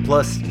 6 Foot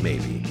Plus,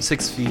 maybe.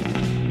 6 feet,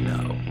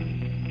 no.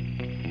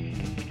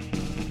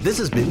 This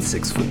has been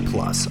 6 Foot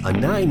Plus, a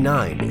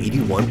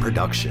 9981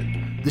 production.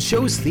 The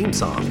show's theme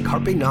song,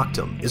 Carpe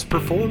Noctem, is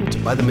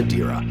performed by the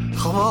Madeira.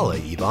 Havala,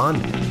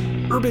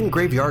 Ivan. Urban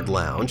Graveyard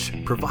Lounge,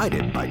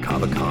 provided by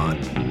Kava Khan.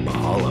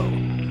 Mahalo.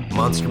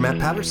 Monster Matt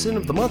Patterson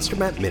of the Monster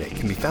Matt Minute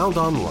can be found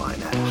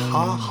online at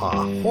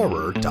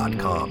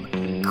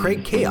hahahorror.com.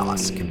 Craig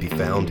Chaos can be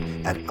found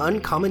at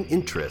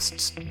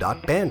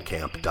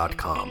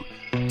uncommoninterests.bandcamp.com.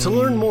 To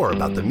learn more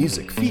about the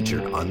music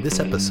featured on this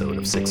episode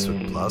of 6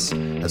 Foot Plus,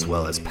 as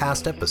well as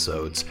past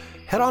episodes,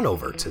 head on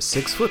over to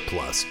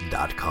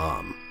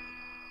 6footplus.com.